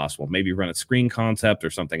quickly as possible. Maybe run a screen concept or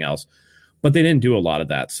something else. But they didn't do a lot of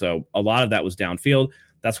that. So a lot of that was downfield.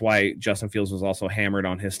 That's why Justin Fields was also hammered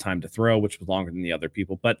on his time to throw, which was longer than the other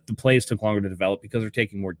people. But the plays took longer to develop because they're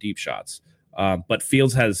taking more deep shots. But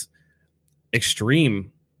Fields has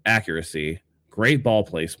extreme accuracy, great ball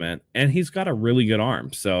placement, and he's got a really good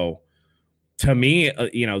arm. So to me,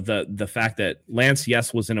 the fact that Lance,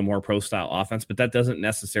 yes, was in a more pro style offense, but that doesn't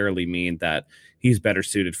necessarily mean that he's better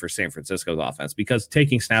suited for San Francisco's offense, because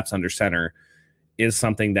taking snaps under center is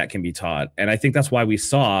something that can be taught. And I think that's why we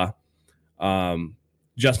saw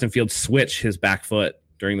Justin Fields switch his back foot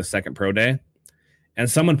during the second pro day. And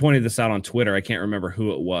someone pointed this out on Twitter. I can't remember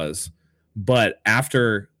who it was, but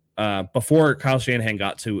before Kyle Shanahan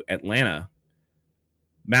got to Atlanta,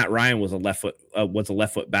 Matt Ryan was a left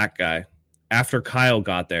foot back guy. After Kyle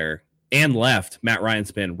got there and left, Matt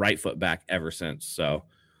Ryan's been right foot back ever since. So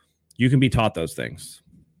you can be taught those things.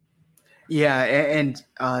 Yeah, and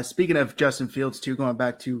speaking of Justin Fields too, going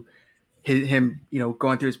back to him,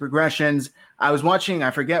 going through his progressions, I was watching,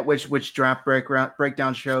 I forget which draft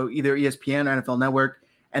breakdown show, either ESPN or NFL Network,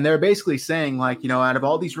 and they're basically saying, like, out of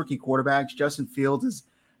all these rookie quarterbacks, Justin Fields is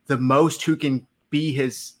the most who can be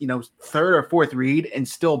his, third or fourth read and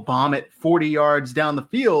still bomb it 40 yards down the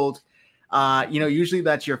field. Usually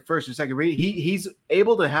that's your first or second read. He's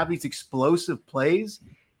able to have these explosive plays,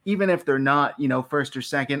 even if they're not, first or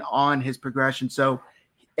second on his progression. So,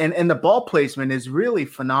 and the ball placement is really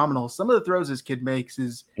phenomenal. Some of the throws this kid makes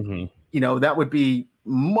is, that would be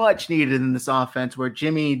much needed in this offense, where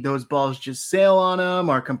Jimmy, those balls just sail on him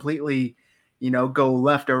or completely, go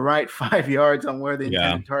left or right 5 yards on where the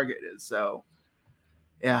intended target is. So,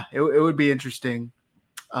 yeah, it would be interesting.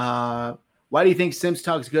 Why do you think Sims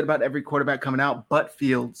talks good about every quarterback coming out but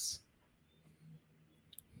Fields?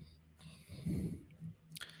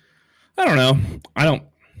 I don't know. I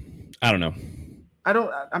don't know.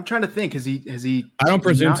 I'm trying to think. Has he? I don't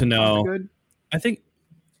presume to know. Good?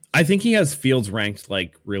 I think he has Fields ranked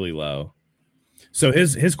like really low. So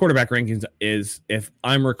his quarterback rankings is, if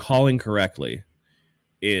I'm recalling correctly,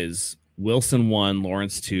 is Wilson 1,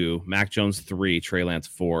 Lawrence 2, Mac Jones 3, Trey Lance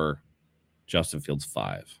 4, Justin Fields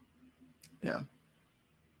 5. Yeah.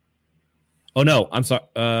 Oh no, I'm sorry.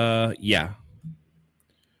 Yeah.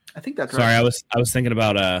 I think that's sorry. right. I was thinking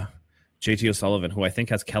about JT O'Sullivan, who I think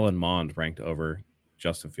has Kellen Mond ranked over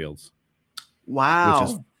Justin Fields. Wow.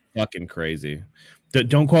 Which is fucking crazy.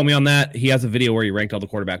 Don't quote me on that. He has a video where he ranked all the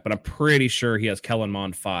quarterback, but I'm pretty sure he has Kellen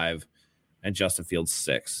Mond 5 and Justin Fields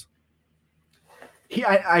 6.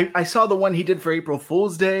 I saw the one he did for April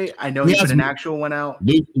Fool's Day. I know he put an actual one out.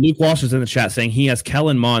 Luke Walsh is in the chat saying he has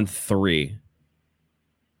Kellen Mond 3.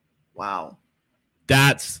 Wow.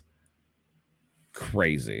 That's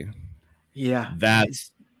crazy. Yeah.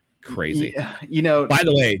 That's crazy. Yeah, by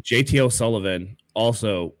the way, JT O'Sullivan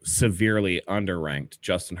also severely underranked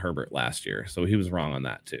Justin Herbert last year. So he was wrong on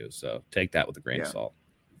that too. So take that with a grain of salt.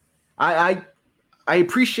 I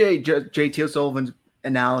appreciate JT O'Sullivan's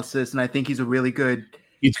analysis, and I think he's good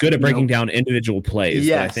at breaking down individual plays.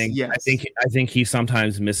 Yes, but I think he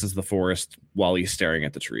sometimes misses the forest while he's staring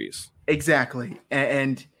at the trees. Exactly.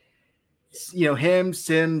 And him,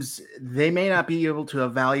 Sims, they may not be able to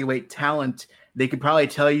evaluate talent. They could probably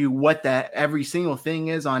tell you what that every single thing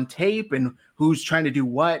is on tape and who's trying to do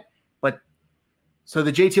what. But so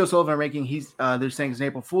the JT O'Sullivan ranking, they're saying it's an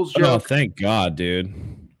April Fool's joke. Oh, thank God, dude.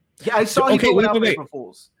 Yeah, I saw he put it up April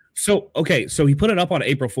Fool's. So he put it up on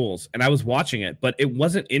April Fool's, and I was watching it, but it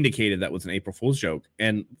wasn't indicated that was an April Fool's joke.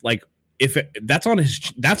 And like that's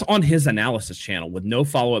on his analysis channel with no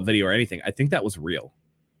follow-up video or anything, I think that was real.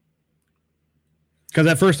 Because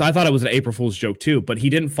at first I thought it was an April Fool's joke too, but he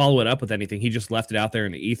didn't follow it up with anything. He just left it out there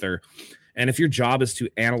in the ether. And if your job is to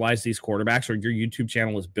analyze these quarterbacks, or your YouTube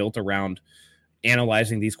channel is built around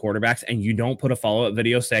analyzing these quarterbacks, and you don't put a follow-up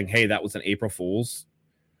video saying, hey, that was an April Fool's,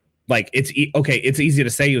 like, it's easy to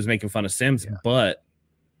say he was making fun of Sims, but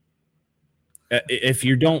if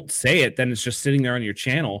you don't say it, then it's just sitting there on your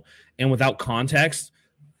channel and without context.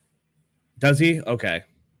 Does he? Okay.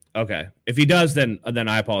 If he does, then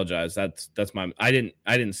I apologize. That's my. I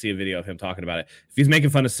didn't see a video of him talking about it. If he's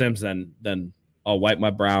making fun of Sims, then I'll wipe my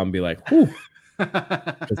brow and be like, whew.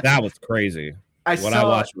 Because that was crazy. I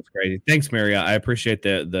watched was crazy. Thanks, Maria. I appreciate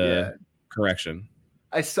the correction.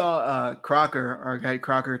 I saw Crocker, our guy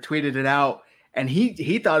Crocker, tweeted it out, and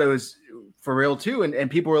he thought it was for real too. And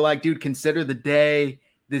people were like, dude, consider the day.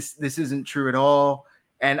 This isn't true at all.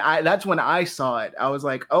 And that's when I saw it. I was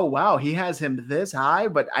like, oh, wow, he has him this high.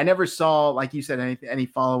 But I never saw, like you said, any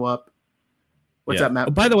follow-up. What's up, Matt?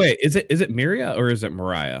 Oh, by the way, is it Miria or is it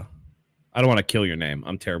Mariah? I don't want to kill your name.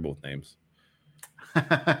 I'm terrible with names.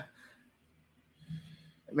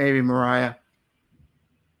 Maybe Mariah.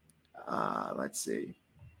 Let's see.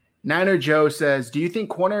 Niner Joe says, do you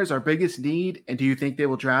think corner is our biggest need? And do you think they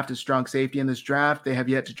will draft a strong safety in this draft? They have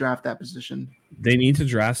yet to draft that position. They need to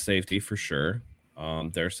draft safety for sure.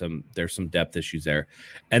 There's some depth issues there,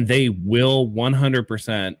 and they will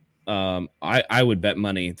 100%. I would bet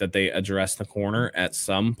money that they address the corner at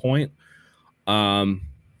some point,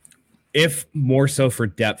 if more so for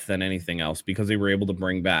depth than anything else, because they were able to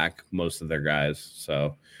bring back most of their guys.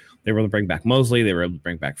 So they were able to bring back Mosley, they were able to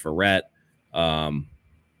bring back Ferret. So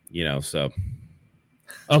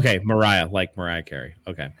okay, Mariah, like Mariah Carey.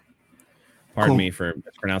 Okay, pardon me for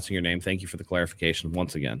mispronouncing your name. Thank you for the clarification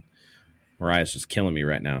once again. Mariah's just killing me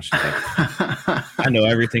right now. She's like, I know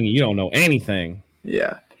everything. You don't know anything.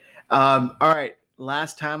 Yeah. All right.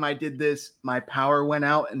 Last time I did this, my power went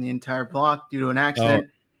out in the entire block due to an accident.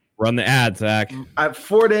 Run the ad, Zach. I have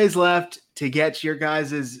 4 days left to get your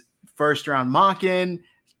guys' first round mock in.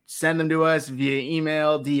 Send them to us via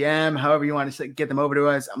email, DM, however you want to get them over to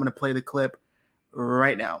us. I'm going to play the clip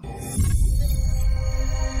right now.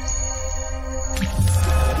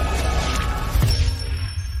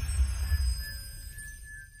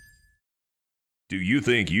 Do you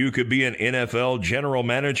think you could be an NFL general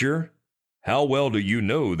manager? How well do you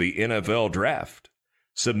know the NFL draft?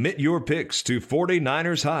 Submit your picks to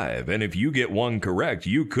 49ers Hive, and if you get one correct,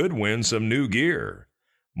 you could win some new gear.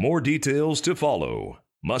 More details to follow.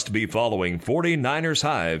 Must be following 49ers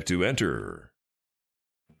Hive to enter.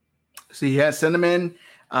 So send them in.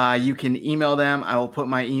 You can email them. I will put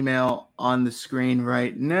my email on the screen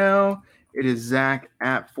right now. It is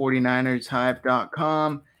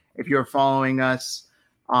zach@49ershive.com. If you're following us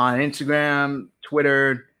on Instagram,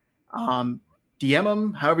 Twitter, DM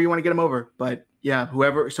them, however you want to get them over. But yeah,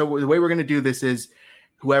 so the way we're going to do this is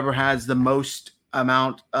whoever has the most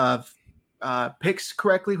amount of picks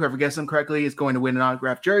correctly, whoever gets them correctly is going to win an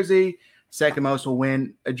autographed jersey. Second most will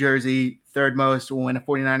win a jersey. Third most will win a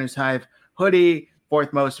 49ers Hive hoodie.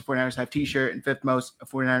 Fourth most, a 49ers Hive t-shirt. And fifth most, a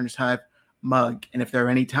 49ers Hive mug. And if there are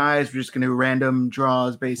any ties, we're just going to do random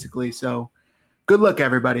draws, basically. So good luck,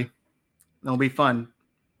 everybody. It'll be fun.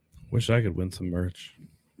 Wish I could win some merch.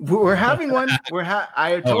 We're having one.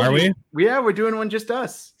 Are we? Yeah, we're doing one just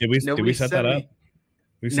us. Did we set that up?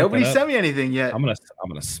 Nobody sent me anything yet. I'm gonna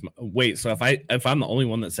wait. So if I'm the only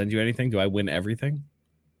one that sends you anything, do I win everything?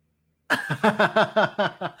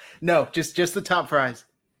 No, just the top prize.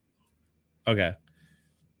 Okay.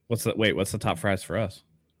 What's the top prize for us?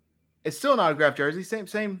 It's still an autographed jersey. Same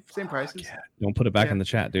prices. Yeah. Don't put it back in the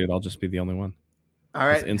chat, dude. I'll just be the only one. All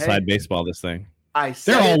right. It's inside baseball, this thing.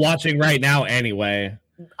 They're all watching right now anyway.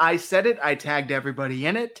 I said it. I tagged everybody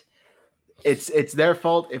in it. It's their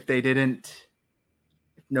fault if they didn't.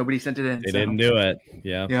 Nobody sent it in. They didn't do it.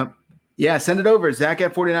 Yeah. Yep. Yeah. Send it over.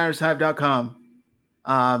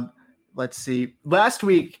 Zach@49ershive.com. Let's see. Last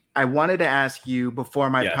week, I wanted to ask you before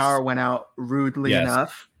my power went out rudely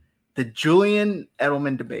enough, the Julian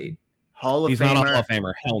Edelman debate. Hall of Famer. He's not a Hall of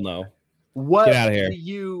Famer. Hell no. What Get out of here.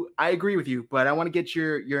 I agree with you, but I want to get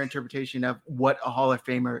your interpretation of what a Hall of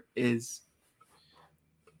Famer is.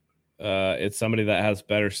 It's somebody that has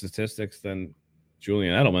better statistics than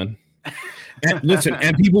Julian Edelman. And listen,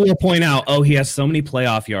 and people will point out, oh, he has so many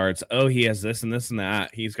playoff yards. Oh, he has this and this and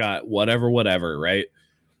that. He's got whatever, right?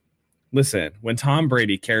 Listen, when Tom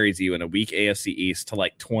Brady carries you in a weak AFC East to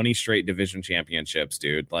like 20 straight division championships,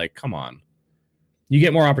 dude, like, come on. You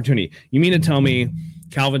get more opportunity. You mean to tell me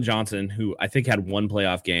Calvin Johnson, who I think had one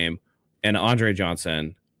playoff game, and Andre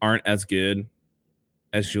Johnson aren't as good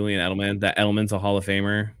as Julian Edelman, that Edelman's a Hall of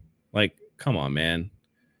Famer. Like, come on, man.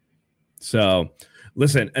 So,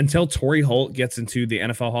 listen, until Torrey Holt gets into the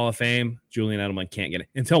NFL Hall of Fame, Julian Edelman can't get it.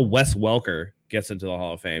 Until Wes Welker gets into the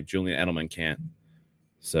Hall of Fame, Julian Edelman can't.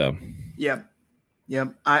 So, yeah.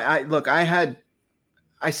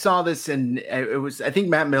 I saw this, and it was, I think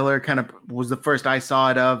Matt Miller kind of was the first I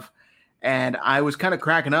saw it of, and I was kind of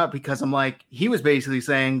cracking up because I'm like, he was basically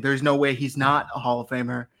saying there's no way he's not a Hall of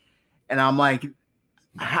Famer. And I'm like,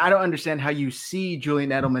 I don't understand how you see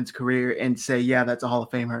Julian Edelman's career and say, yeah, that's a Hall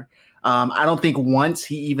of Famer. I don't think once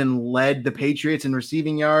he even led the Patriots in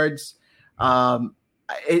receiving yards.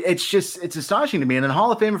 It's astonishing to me. And then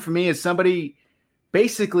Hall of Famer for me is somebody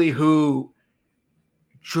basically who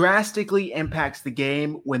drastically impacts the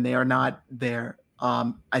game when they are not there.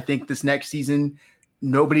 I think this next season,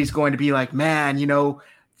 nobody's going to be like, man,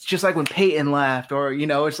 it's just like when Peyton left, or,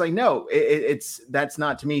 it's like, no, that's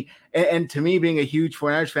not to me. And to me, being a huge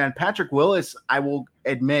 49ers fan, Patrick Willis, I will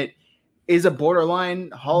admit, is a borderline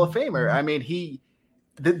Hall of Famer. I mean,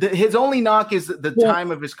 his only knock is the time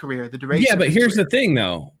of his career, the duration. Yeah, but here's the thing,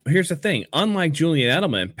 though. Here's the thing. Unlike Julian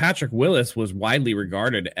Edelman, Patrick Willis was widely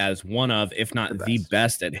regarded as one of, if not the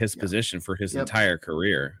best at his position for his entire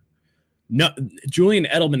career. No, Julian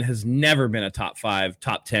Edelman has never been a top 5,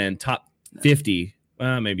 top 10, top 50,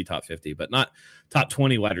 maybe top 50, but not top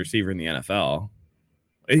 20 wide receiver in the NFL.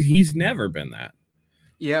 He's never been that.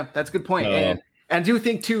 Yeah, that's a good point. And I do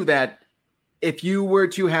think, too, that if you were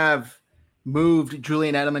to have moved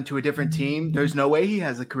Julian Edelman to a different team, there's no way he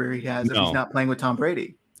has the career he has if he's not playing with Tom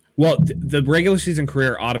Brady. Well, the regular season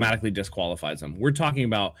career automatically disqualifies him. We're talking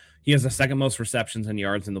about he has the second most receptions and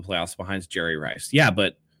yards in the playoffs behind Jerry Rice. Yeah,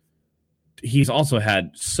 but he's also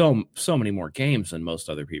had so many more games than most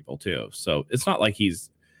other people too. So it's not like he's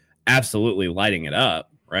absolutely lighting it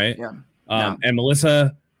up, right? Yeah. And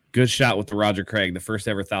Melissa, good shot with the Roger Craig, the first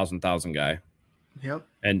ever 1,000 guy. Yep.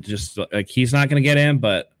 And just like he's not going to get in,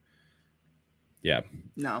 but yeah.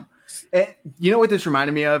 No. You know what this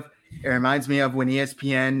reminded me of? It reminds me of when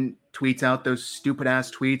ESPN tweets out those stupid ass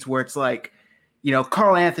tweets where it's like,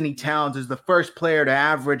 Karl Anthony Towns is the first player to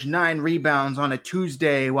average 9 rebounds on a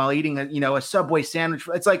Tuesday while eating a Subway sandwich.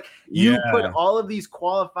 It's like you put all of these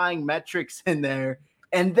qualifying metrics in there,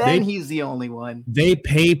 and then he's the only one. They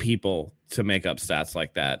pay people to make up stats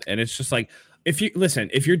like that. And it's just like, if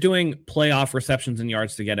you're doing playoff receptions and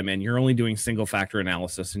yards to get him in, you're only doing single factor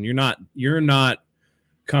analysis, and you're not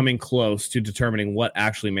coming close to determining what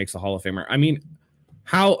actually makes a Hall of Famer. I mean,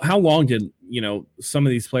 how long did some of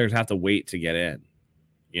these players have to wait to get in?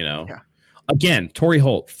 Again, Torrey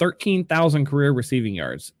Holt, 13,000 career receiving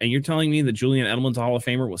yards, and you're telling me that Julian Edelman's Hall of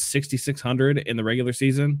Famer was 6,600 in the regular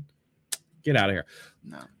season? Get out of here.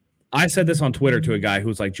 No. I said this on Twitter to a guy who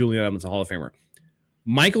was like, Julian Edelman's a Hall of Famer.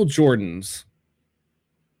 Michael Jordan's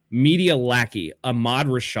media lackey, Ahmad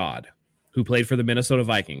Rashad, who played for the Minnesota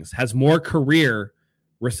Vikings, has more career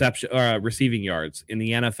receiving yards in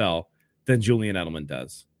the NFL than Julian Edelman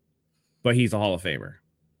does. But he's a Hall of Famer.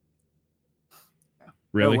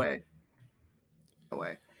 Really? No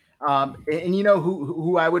way. And you know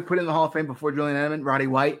who I would put in the Hall of Fame before Julian Edelman? Roddy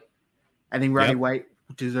White. I think Roddy White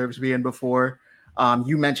deserves to be in before.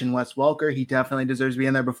 You mentioned Wes Welker. He definitely deserves to be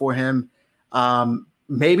in there before him.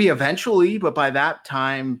 Maybe eventually, but by that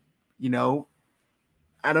time,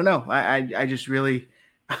 I don't know. I just really,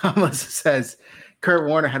 Melissa says Kurt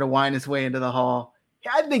Warner had to wind his way into the Hall.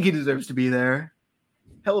 I think he deserves to be there.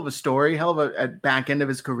 Hell of a story, hell of a back end of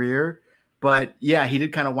his career. But yeah, he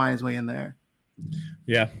did kind of wind his way in there.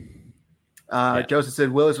 Yeah. Joseph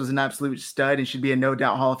said Willis was an absolute stud and should be a no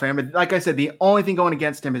doubt Hall of Famer. But like I said, the only thing going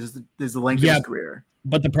against him is the length of his career.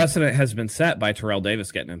 But the precedent has been set by Terrell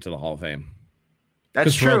Davis getting into the Hall of Fame.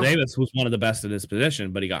 That's true. Terrell Davis was one of the best in his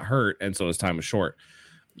position, but he got hurt, and so his time was short.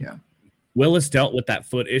 Yeah. Willis dealt with that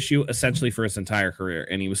foot issue essentially for his entire career,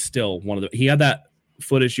 and he was still he had that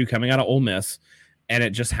foot issue coming out of Ole Miss, and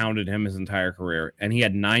it just hounded him his entire career. And he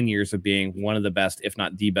had 9 years of being one of the best, if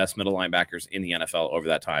not the best, middle linebackers in the NFL over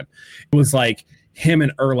that time. It was like him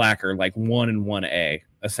and Urlacher, like 1 and 1A,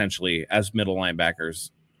 essentially, as middle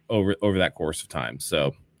linebackers over that course of time.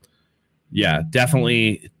 So, yeah,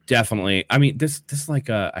 definitely. I mean, this like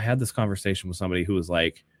I had this conversation with somebody who was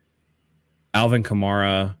like, Alvin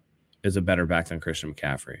Kamara is a better back than Christian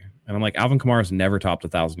McCaffrey. And I'm like, Alvin Kamara's never topped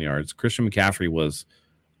 1,000 yards. Christian McCaffrey was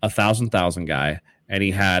a 1,000 guy, and he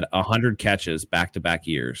had 100 catches back-to-back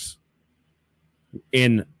years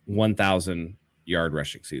in 1,000 yard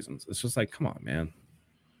rushing seasons. It's just like, come on, man.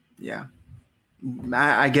 Yeah.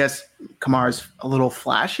 I guess Kamara's a little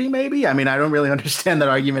flashy, maybe. I mean, I don't really understand that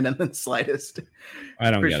argument in the slightest. I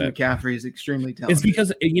don't Christian get it. McCaffrey is extremely talented. It's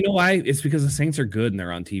because, you know why? It's because the Saints are good and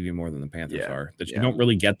they're on TV more than the Panthers are. That you don't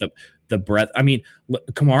really get the breadth. I mean,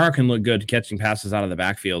 Kamara can look good catching passes out of the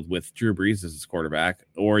backfield with Drew Brees as his quarterback,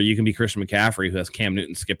 or you can be Christian McCaffrey who has Cam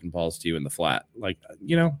Newton skipping balls to you in the flat. Like,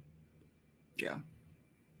 you know. Yeah.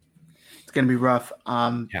 It's going to be rough.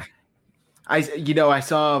 Yeah. I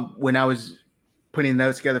saw when I was putting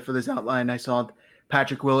notes together for this outline, I saw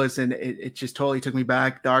Patrick Willis, and it just totally took me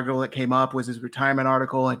back. The article that came up was his retirement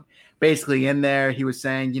article, and basically in there he was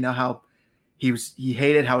saying, how he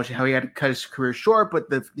hated how he had to cut his career short, but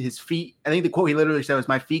his feet. I think the quote he literally said was,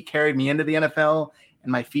 "My feet carried me into the NFL,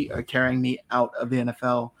 and my feet are carrying me out of the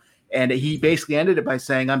NFL." And he basically ended it by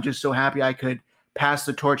saying, "I'm just so happy I could pass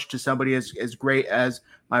the torch to somebody as great as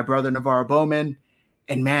my brother NaVorro Bowman."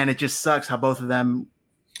 And man, it just sucks how both of them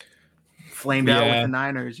flamed out with the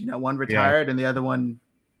Niners. One retired and the other one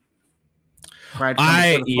cried.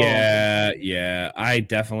 I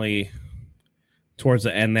definitely, towards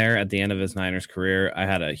the end there, at the end of his Niners career, I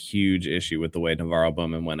had a huge issue with the way NaVorro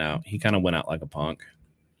Bowman went out. He kind of went out like a punk.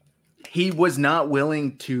 He was not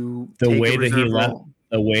willing to the way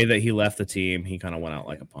that he left the team. He kind of went out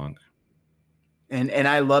like a punk. And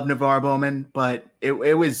I love NaVorro Bowman, but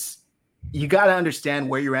it was, you got to understand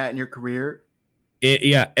where you're at in your career.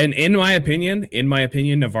 And in my opinion,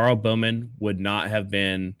 NaVorro Bowman would not have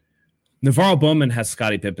been. NaVorro Bowman has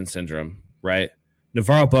Scottie Pippen syndrome, right?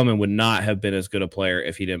 NaVorro Bowman would not have been as good a player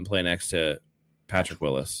if he didn't play next to Patrick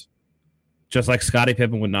Willis. Just like Scottie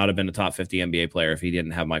Pippen would not have been a top 50 NBA player if he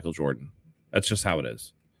didn't have Michael Jordan. That's just how it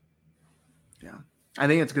is. Yeah, I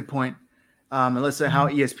think that's a good point. Unless how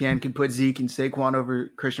ESPN can put Zeke and Saquon over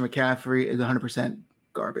Christian McCaffrey is 100%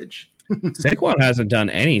 garbage. Saquon hasn't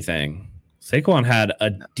done anything. Saquon had a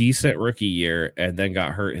decent rookie year and then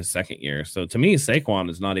got hurt his second year. So to me, Saquon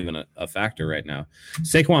is not even a factor right now.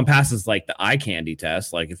 Saquon passes like the eye candy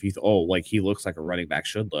test. Like if he he looks like a running back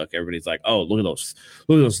should look. Everybody's like, oh, look at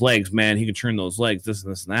those legs, man. He can turn those legs, this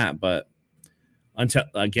and this and that. But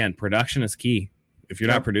again, production is key. If you're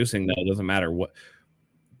not producing, though, it doesn't matter what.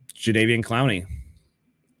 Jadeveon Clowney,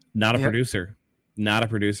 not a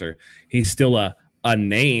producer. He's still a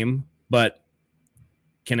name, but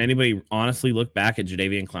can anybody honestly look back at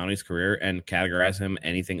Jadeveon Clowney's career and categorize him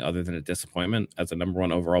anything other than a disappointment as a number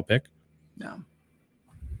one overall pick? No.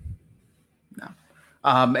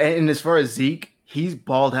 And as far as Zeke, he's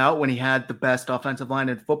balled out when he had the best offensive line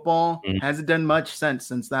in football. Mm-hmm. Hasn't done much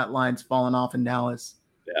since that line's fallen off in Dallas.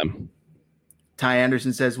 Yeah. Ty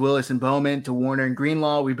Anderson says Willis and Bowman to Warner and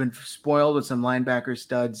Greenlaw. We've been spoiled with some linebacker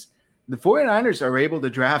studs. The 49ers are able to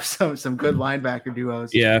draft some good linebacker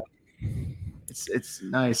duos. Yeah. It's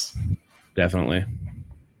nice. Definitely.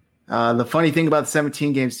 The funny thing about the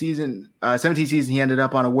 17 season, he ended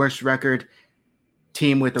up on a worse record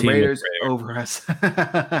team with the Raiders over us.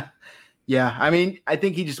 Yeah. I mean, I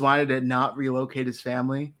think he just wanted to not relocate his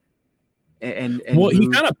family. And he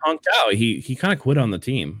kind of punked out. He kind of quit on the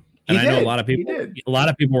team. And I know a lot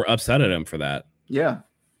of people were upset at him for that. Yeah.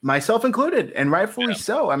 Myself included, and rightfully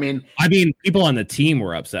so. I mean, people on the team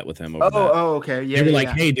were upset with him over that. Oh, okay. Yeah. They were like,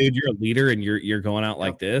 hey, dude, you're a leader and you're going out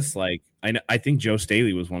like this. Like, I think Joe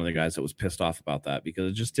Staley was one of the guys that was pissed off about that because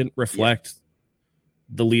it just didn't reflect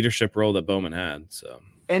the leadership role that Bowman had. So,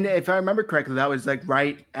 and if I remember correctly, that was like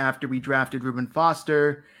right after we drafted Reuben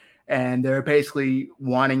Foster, and they're basically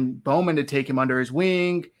wanting Bowman to take him under his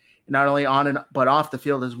wing. Not only on but off the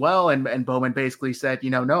field as well. And Bowman basically said,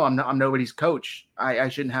 no, I'm nobody's coach. I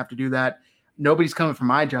shouldn't have to do that. Nobody's coming for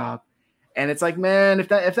my job. And it's like, man, if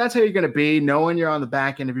that's how you're going to be, knowing you're on the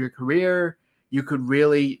back end of your career, you could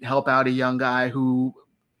really help out a young guy who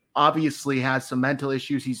obviously has some mental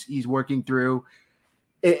issues he's working through.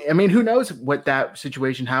 I mean, who knows what that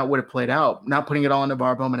situation, how it would have played out. Not putting it all on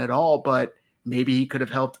NaVorro Bowman at all, but maybe he could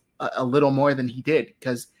have helped a little more than he did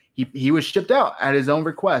because he was shipped out at his own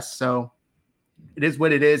request. So it is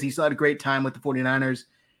what it is. He still had a great time with the 49ers,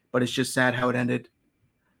 but it's just sad how it ended.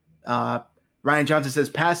 Ryan Johnson says,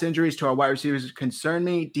 past injuries to our wide receivers concern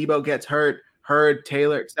me. Debo gets hurt, Hurd,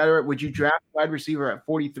 Taylor, etc. Would you draft wide receiver at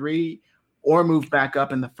 43 or move back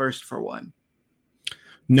up in the first for one?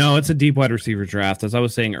 No, it's a deep wide receiver draft. As I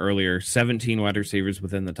was saying earlier, 17 wide receivers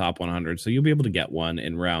within the top 100. So you'll be able to get one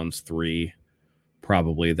in rounds 3.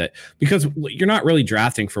 Probably that because you're not really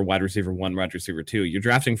drafting for wide receiver 1, wide receiver 2. You're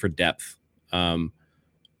drafting for depth.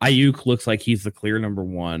 Ayuk looks like he's the clear number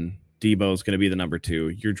 1. Debo is going to be the number 2.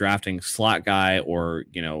 You're drafting slot guy or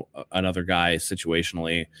another guy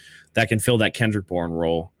situationally that can fill that Kendrick Bourne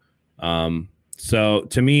role. So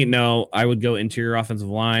to me, no, I would go interior offensive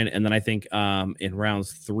line. And then I think in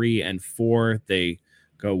rounds 3 and 4, they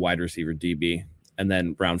go wide receiver DB. And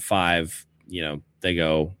then round 5, they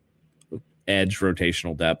go edge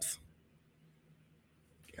rotational depth.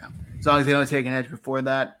 Yeah. As long as they don't take an edge before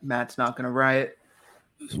that, Matt's not going to riot.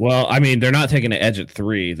 Well, I mean, they're not taking an edge at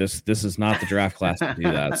 3. This is not the draft class to do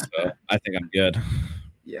that. So I think I'm good.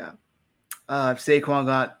 Yeah. If Saquon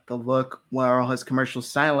got the look, where all his commercials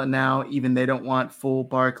silent now, even they don't want full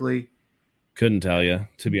Barkley. Couldn't tell you,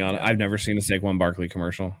 to be honest. I've never seen a Saquon Barkley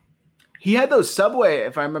commercial. He had those Subway,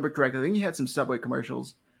 if I remember correctly. I think he had some Subway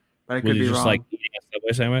commercials, but I could be wrong. Like eating a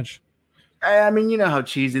Subway sandwich? I mean, you know how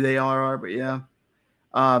cheesy they are, but yeah.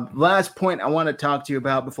 Last point I want to talk to you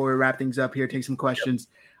about before we wrap things up here, take some questions.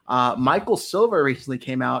 Michael Silver recently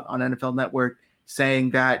came out on NFL Network saying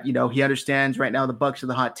that, he understands right now the Bucs are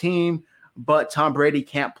the hot team, but Tom Brady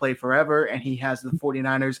can't play forever, and he has the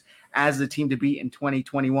 49ers as the team to beat in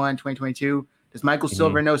 2021, 2022. Does Michael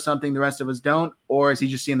Silver know something the rest of us don't, or is he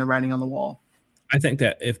just seeing the writing on the wall? I think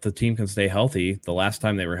that if the team can stay healthy, the last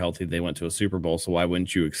time they were healthy, they went to a Super Bowl, so why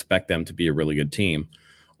wouldn't you expect them to be a really good team?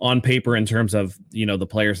 On paper, in terms of, the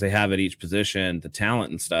players they have at each position, the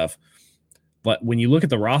talent and stuff. But when you look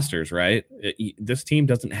at the rosters, right, this team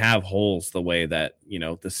doesn't have holes the way that,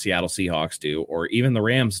 the Seattle Seahawks do, or even the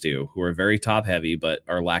Rams do, who are very top heavy, but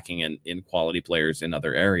are lacking in quality players in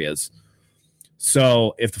other areas.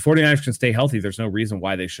 So if the 49ers can stay healthy, there's no reason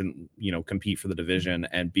why they shouldn't, compete for the division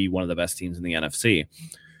and be one of the best teams in the NFC.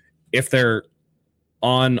 If they're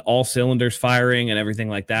on all cylinders firing and everything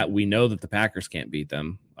like that, we know that the Packers can't beat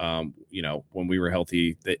them. When we were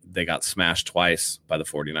healthy, they got smashed twice by the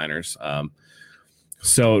 49ers.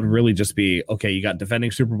 So it would really just be, okay, you got defending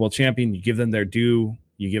Super Bowl champion, you give them their due,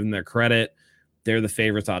 you give them their credit. They're the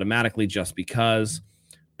favorites automatically just because.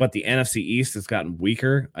 But the NFC East has gotten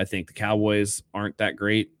weaker. I think the Cowboys aren't that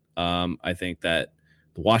great. I think that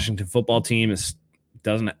the Washington football team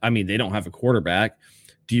they don't have a quarterback.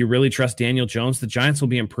 Do you really trust Daniel Jones? The Giants will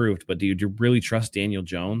be improved, but do you really trust Daniel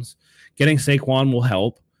Jones? Getting Saquon will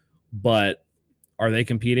help, but are they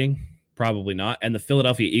competing? Probably not. And the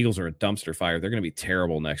Philadelphia Eagles are a dumpster fire. They're going to be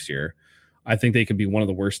terrible next year. I think they could be one of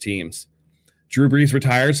the worst teams. Drew Brees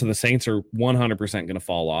retired, so the Saints are 100% going to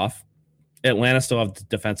fall off. Atlanta still have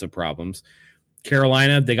defensive problems.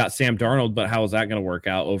 Carolina, they got Sam Darnold, but how is that going to work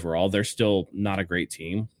out overall? They're still not a great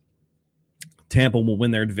team. Tampa will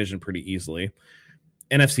win their division pretty easily.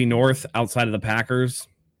 NFC North, outside of the Packers,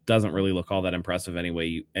 doesn't really look all that impressive any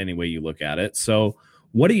way you look at it. So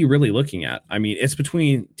what are you really looking at? I mean, it's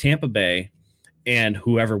between Tampa Bay and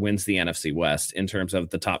whoever wins the NFC West in terms of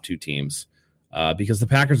the top 2 teams, because the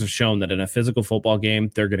Packers have shown that in a physical football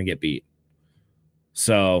game, they're going to get beat.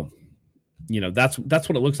 So, that's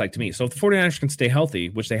what it looks like to me. So if the 49ers can stay healthy,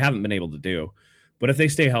 which they haven't been able to do, but if they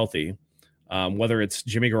stay healthy, whether it's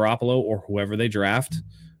Jimmy Garoppolo or whoever they draft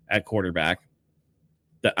at quarterback,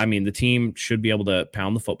 the team should be able to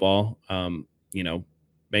pound the football,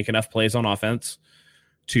 make enough plays on offense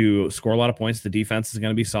to score a lot of points. The defense is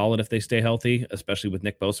going to be solid if they stay healthy, especially with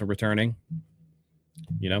Nick Bosa returning.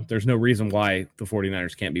 There's no reason why the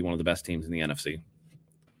 49ers can't be one of the best teams in the NFC.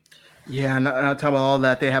 Yeah, and on top of all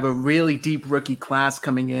that, they have a really deep rookie class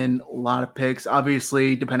coming in, a lot of picks,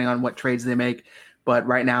 obviously, depending on what trades they make. But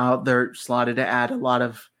right now, they're slotted to add a lot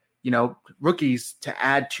of, rookies to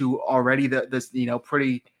add to already this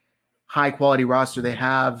pretty high-quality roster they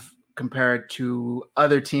have compared to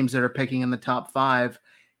other teams that are picking in the top 5,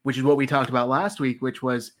 which is what we talked about last week, which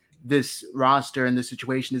was this roster and the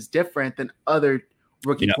situation is different than other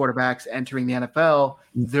rookie quarterbacks entering the NFL.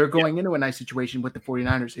 They're going into a nice situation with the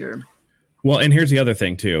 49ers here. Well, and here's the other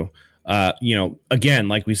thing too. Again,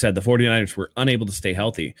 like we said, the 49ers were unable to stay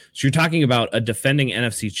healthy. So you're talking about a defending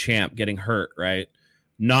NFC champ getting hurt, right?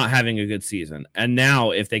 Not having a good season. And now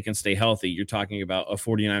if they can stay healthy, you're talking about a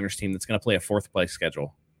 49ers team that's going to play a 4th place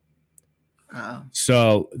schedule.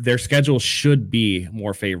 So their schedule should be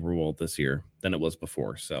more favorable this year than it was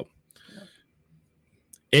before. So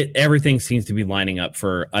everything seems to be lining up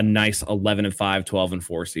for a nice 11-5,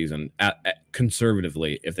 12-4 season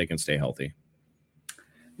conservatively if they can stay healthy.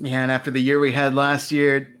 Yeah, and after the year we had last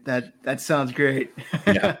year, that sounds great.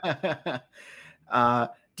 Yeah.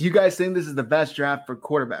 Do you guys think this is the best draft for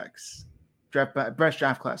quarterbacks? Best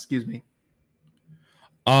draft class, excuse me.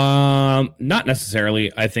 Not necessarily.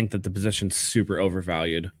 I think that the position's super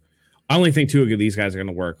overvalued. I only think 2 of these guys are going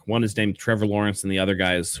to work. One is named Trevor Lawrence, and the other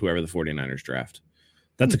guy is whoever the 49ers draft.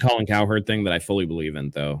 That's a Colin Cowherd thing that I fully believe in,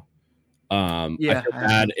 though. I feel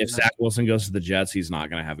bad if Zach Wilson goes to the Jets, he's not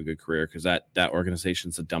going to have a good career because that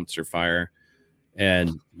organization's a dumpster fire.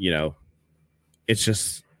 And, it's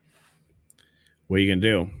just what are you gonna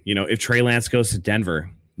do? You know, if Trey Lance goes to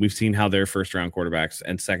Denver, we've seen how their first round quarterbacks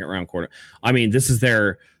and second round I mean, this is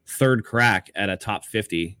their third crack at a top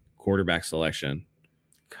 50 quarterback selection.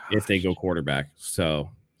 Gosh. If they go quarterback. So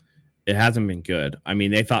it hasn't been good. I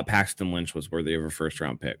mean, they thought Paxton Lynch was worthy of a first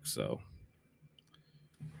round pick. So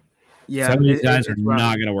yeah, some of these guys are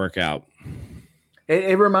not going to work out.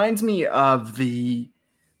 It reminds me of the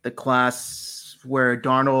class where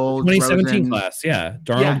Darnold, 2017 class, yeah,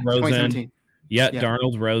 Darnold, Rosen, yeah,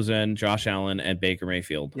 Darnold, Rosen, Josh Allen, and Baker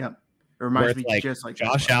Mayfield. Yeah, it reminds me just like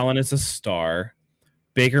Josh Allen is a star.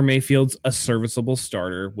 Baker Mayfield's a serviceable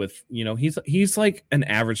starter with, you know, he's like an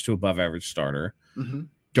average to above average starter. Mm-hmm.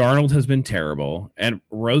 Darnold has been terrible, and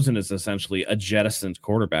Rosen is essentially a jettisoned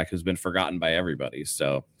quarterback who's been forgotten by everybody.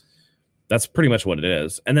 So that's pretty much what it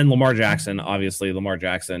is. And then Lamar Jackson, obviously, Lamar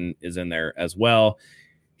Jackson is in there as well.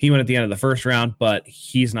 He went at the end of the first round, but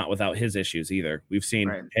he's not without his issues either. We've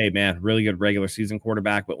seen, hey, man, really good regular season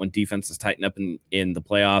quarterback, but when defenses tighten up in the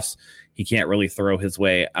playoffs, he can't really throw his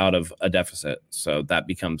way out of a deficit. So that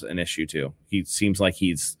becomes an issue too. He seems like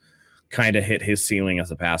he's kind of hit his ceiling as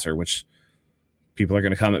a passer, which people are going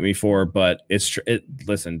to come at me for, but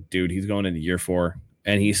listen, dude, he's going into year 4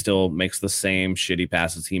 and he still makes the same shitty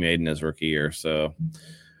passes he made in his rookie year. So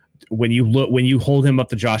when you hold him up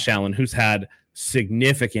to Josh Allen, who's had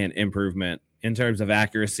significant improvement in terms of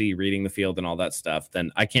accuracy, reading the field, and all that stuff, then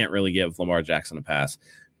I can't really give Lamar Jackson a pass.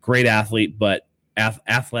 Great athlete, but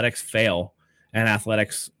athletics fail, and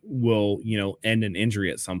athletics will, you know, end in injury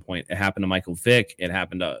at some point. It happened to Michael Vick. It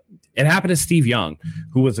happened to Steve Young,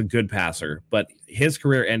 who was a good passer, but his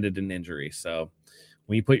career ended in injury. So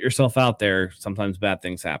when you put yourself out there, sometimes bad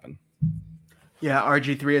things happen. Yeah,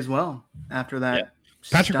 RG3 as well. After that, yeah.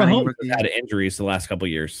 Patrick Mahomes had injuries the last couple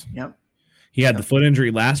of years. Yep. He had the foot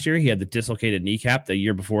injury last year. He had the dislocated kneecap the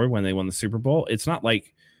year before when they won the Super Bowl. It's not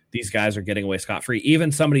like these guys are getting away scot-free.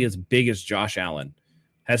 Even somebody as big as Josh Allen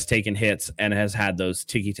has taken hits and has had those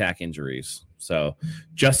ticky-tack injuries. So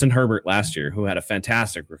Justin Herbert last year, who had a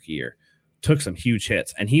fantastic rookie year, took some huge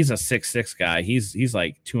hits. And he's a 6'6" guy. He's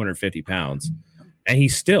like 250 pounds. And he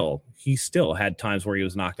still had times where he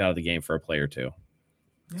was knocked out of the game for a play or two.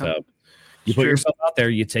 Yep. So you put yourself out there,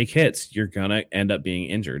 you take hits, you're going to end up being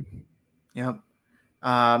injured. Yep.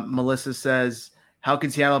 Melissa says, how can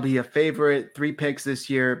Seattle be a favorite? 3 picks this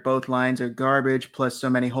year. Both lines are garbage, plus so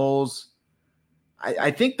many holes.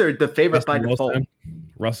 I think they're the favorite by default.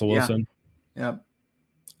 Russell Wilson. Yeah.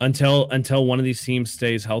 Until one of these teams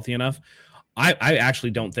stays healthy enough. I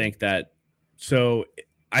actually don't think that. So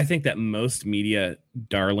I think that most media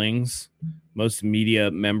darlings, most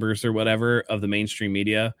media members or whatever of the mainstream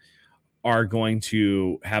media are going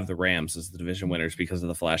to have the Rams as the division winners because of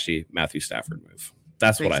the flashy Matthew Stafford move.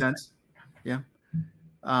 That's what I think. Yeah.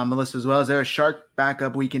 Melissa as well. Is there a shark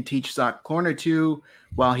backup we can teach Sock Corner to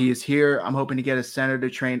while he is here? I'm hoping to get a center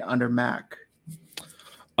to train under Mac.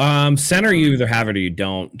 Center, you either have it or you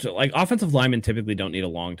don't. Like offensive linemen typically don't need a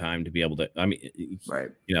long time to be able to. I mean, right?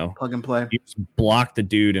 You know, plug and play. You just block the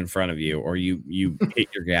dude in front of you, or you hit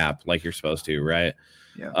your gap like you're supposed to, right?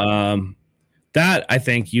 Yeah. That I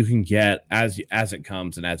think you can get as it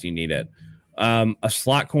comes and as you need it. A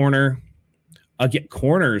slot corner.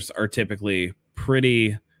 Corners are typically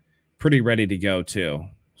pretty ready to go too.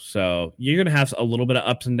 So you're gonna have a little bit of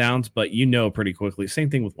ups and downs, but you know pretty quickly. Same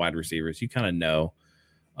thing with wide receivers. You kind of know.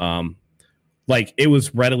 Like it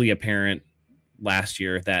was readily apparent last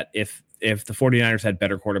year that if the 49ers had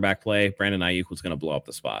better quarterback play, Brandon Ayuk was going to blow up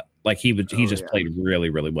the spot. Like he just played really,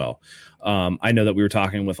 really well. I know that we were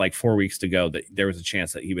talking with like 4 weeks to go that there was a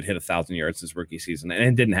chance that he would hit 1,000 yards this rookie season, and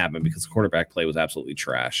it didn't happen because quarterback play was absolutely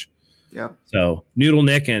trash. Yeah. So Noodle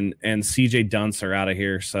Nick and CJ Dunce are out of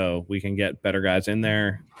here, so we can get better guys in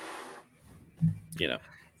there. You know.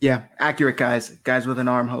 Yeah, accurate guys with an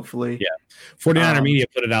arm, hopefully. Yeah. 49er media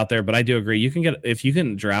put it out there, but I do agree. If you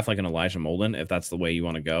can draft like an Elijah Molden, if that's the way you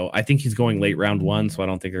want to go. I think he's going late round 1, so I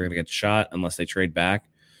don't think they're going to get shot unless they trade back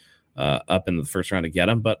up in the first round to get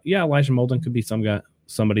him. But yeah, Elijah Molden could be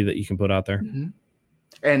somebody that you can put out there. Mm-hmm.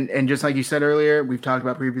 And just like you said earlier, we've talked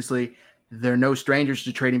about previously, they're no strangers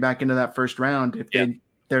to trading back into that first round. If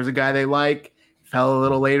there's a guy they like, fell a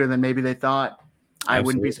little later than maybe they thought, I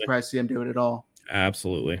wouldn't be surprised to see him do it at all.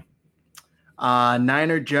 Absolutely.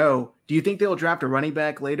 Niner Joe, do you think they'll draft a running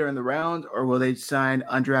back later in the round, or will they sign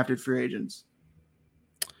undrafted free agents?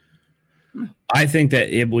 I think that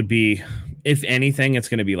it would be, if anything, it's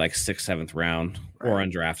going to be like 6th, 7th round or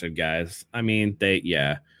undrafted guys. I mean,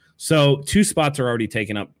 So 2 spots are already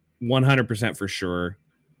taken up 100% for sure.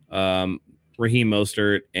 Raheem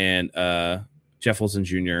Mostert and Jeff Wilson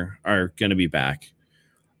Jr. are going to be back.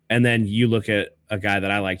 And then you look at a guy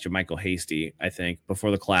that I like, JaMychal Hasty, I think,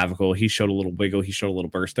 before the clavicle. He showed a little wiggle. He showed a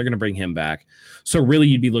little burst. They're going to bring him back. So really,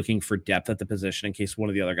 you'd be looking for depth at the position in case one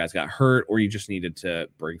of the other guys got hurt or you just needed to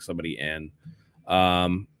bring somebody in.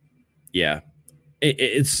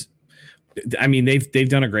 It's I mean, they've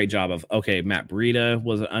done a great job of, okay, Matt Breida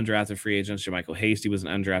was an undrafted free agent. JaMychal Hasty was an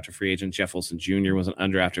undrafted free agent. Jeff Wilson Jr. was an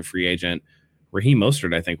undrafted free agent. Raheem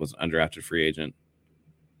Mostert, I think, was an undrafted free agent.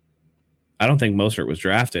 I don't think Mostert was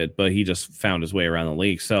drafted, but he just found his way around the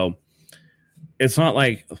league. So it's not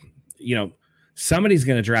like, somebody's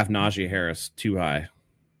going to draft Najee Harris too high.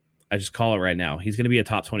 I just call it right now. He's going to be a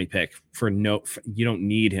top 20 pick you don't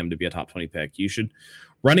need him to be a top 20 pick.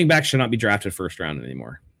 Running back should not be drafted first round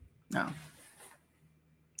anymore. No.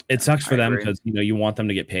 It sucks for them because, you want them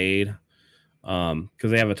to get paid because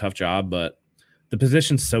they have a tough job, but the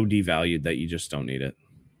position's so devalued that you just don't need it.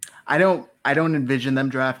 I don't envision them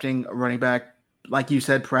drafting a running back, like you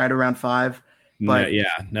said, prior to round 5. But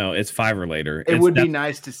no, it's 5 or later. It would be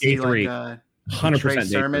nice to see like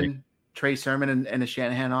 100% Trey Sermon and a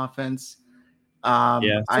Shanahan offense.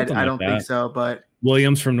 I don't think so, but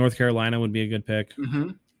Williams from North Carolina would be a good pick.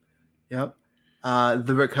 Mm-hmm. Yep.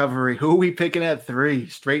 The recovery. Who are we picking at 3?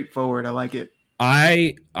 Straightforward. I like it.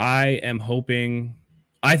 I am hoping.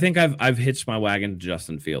 I think I've hitched my wagon to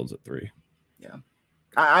Justin Fields at 3. Yeah.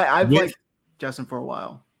 I've liked Justin for a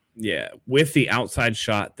while. Yeah, with the outside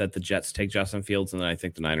shot that the Jets take Justin Fields, and then I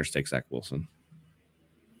think the Niners take Zach Wilson.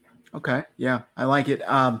 Okay, yeah, I like it.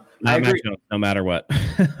 I agree. No matter what.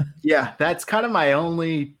 Yeah, that's kind of my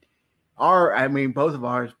only. Both of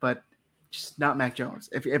ours, but just not Mac Jones.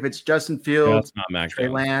 If it's Justin Fields, not Mac Trey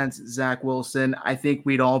Jones. Lance, Zach Wilson, I think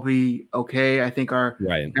we'd all be okay. I think our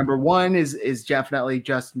number 1 is definitely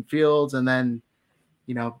Justin Fields, and then,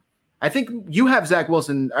 I think you have Zach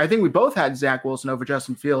Wilson. I think we both had Zach Wilson over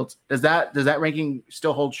Justin Fields. Does that ranking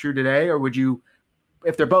still hold true today, or would you,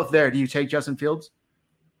 if they're both there, do you take Justin Fields?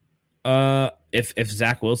 If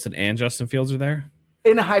Zach Wilson and Justin Fields are there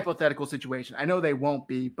in a hypothetical situation, I know they won't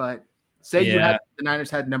be, but say the Niners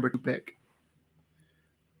had number 2 pick.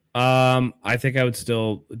 I think I would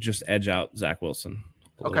still just edge out Zach Wilson.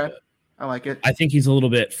 Okay, I like it. I think he's a little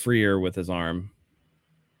bit freer with his arm.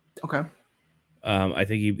 Okay. I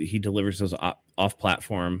think he delivers those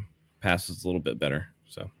off-platform passes a little bit better.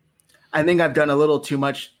 So, I think I've done a little too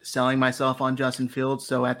much selling myself on Justin Fields.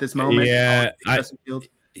 So at this moment, Justin Fields.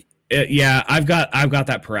 I've got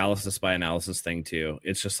that paralysis by analysis thing too.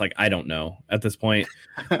 It's just like I don't know at this point.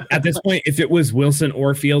 If it was Wilson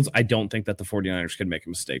or Fields, I don't think that the 49ers could make a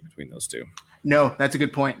mistake between those two. No, that's a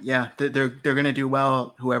good point. Yeah, they're going to do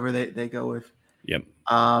well whoever they go with. Yep.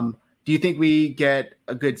 Do you think we get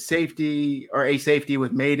a good safety or a safety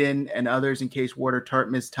with Maiden and others in case Ward or Tart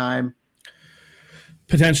miss time?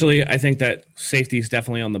 Potentially. I think that safety is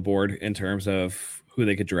definitely on the board in terms of who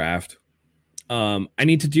they could draft. I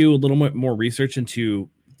need to do a little more research into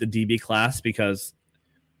the DB class because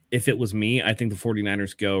if it was me, I think the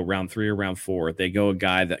 49ers go round 3 or round 4. They go a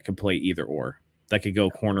guy that could play either or, that could go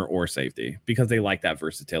corner or safety because they like that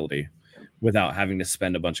versatility without having to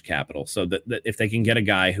spend a bunch of capital. So that if they can get a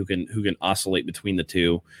guy who can oscillate between the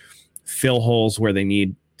two, fill holes where they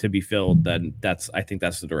need to be filled, then I think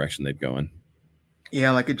that's the direction they'd go in.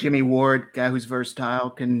 Yeah, like a Jimmy Ward, guy who's versatile,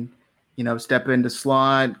 can step into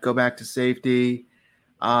slot, go back to safety.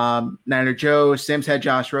 Niner Joe Sims had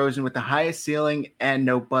Josh Rosen with the highest ceiling and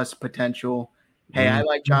no bust potential. Hey, I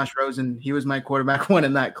like Josh Rosen. He was my quarterback 1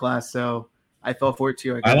 in that class, so I fell for it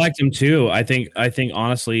too. I liked him too. I think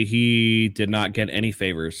honestly, he did not get any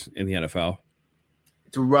favors in the NFL.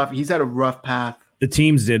 It's rough. He's had a rough path.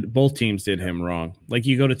 Both teams did him wrong. Like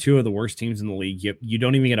you go to 2 of the worst teams in the league, you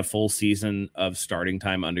don't even get a full season of starting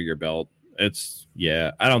time under your belt. I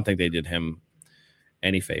don't think they did him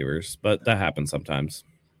any favors, but that happens sometimes.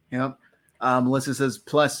 Yep. Melissa says,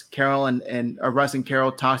 plus Carroll and Russ and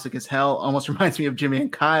Carroll, toxic as hell. Almost reminds me of Jimmy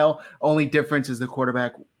and Kyle. Only difference is the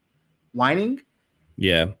quarterback whining.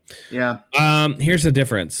 Yeah. Yeah. Here's the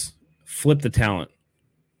difference. Flip the talent.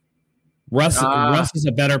 Russ is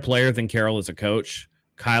a better player than Carroll is a coach.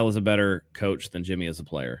 Kyle is a better coach than Jimmy is a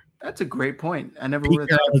player. That's a great point. I never would have.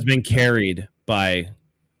 Carroll has been carried by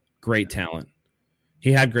great talent.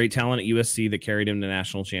 He had great talent at USC that carried him to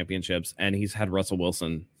national championships, and he's had Russell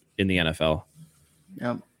Wilson in the NFL.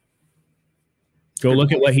 Yep. Go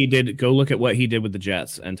look at what he did. Go look at what he did with the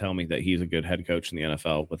Jets and tell me that he's a good head coach in the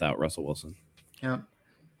NFL without Russell Wilson.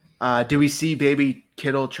 Yep. Do we see baby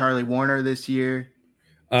Kittle, Charlie Warner this year?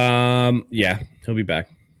 Yeah, he'll be back.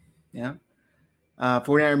 Yeah.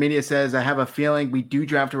 49er Media says, I have a feeling we do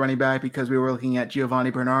draft a running back because we were looking at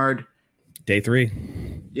Giovanni Bernard. Day 3.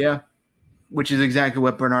 Yeah. Which is exactly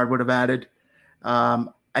what Bernard would have added.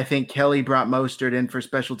 I think Kelly brought Mostert in for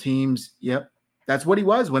special teams. Yep. That's what he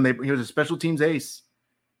was he was a special teams ace.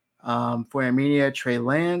 For Armenia, Trey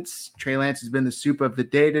Lance. Trey Lance has been the soup of the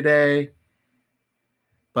day today.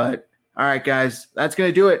 But all right, guys, that's going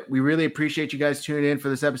to do it. We really appreciate you guys tuning in for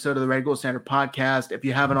this episode of the Red Gold Standard podcast. If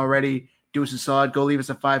you haven't already, do us a solid. Go leave us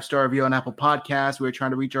a 5-star review on Apple Podcasts. We're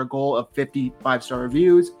trying to reach our goal of 50 5-star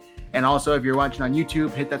reviews. And also, if you're watching on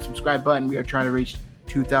YouTube, hit that subscribe button. We are trying to reach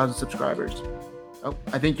 2,000 subscribers. Oh,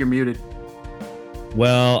 I think you're muted.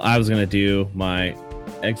 Well, I was going to do my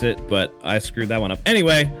exit, but I screwed that one up.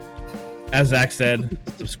 Anyway, as Zach said,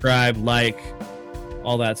 subscribe, like,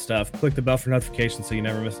 all that stuff. Click the bell for notifications so you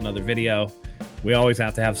never miss another video. We always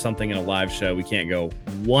have to have something in a live show. We can't go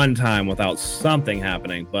one time without something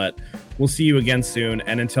happening, but we'll see you again soon.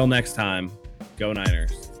 And until next time, go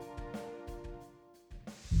Niners.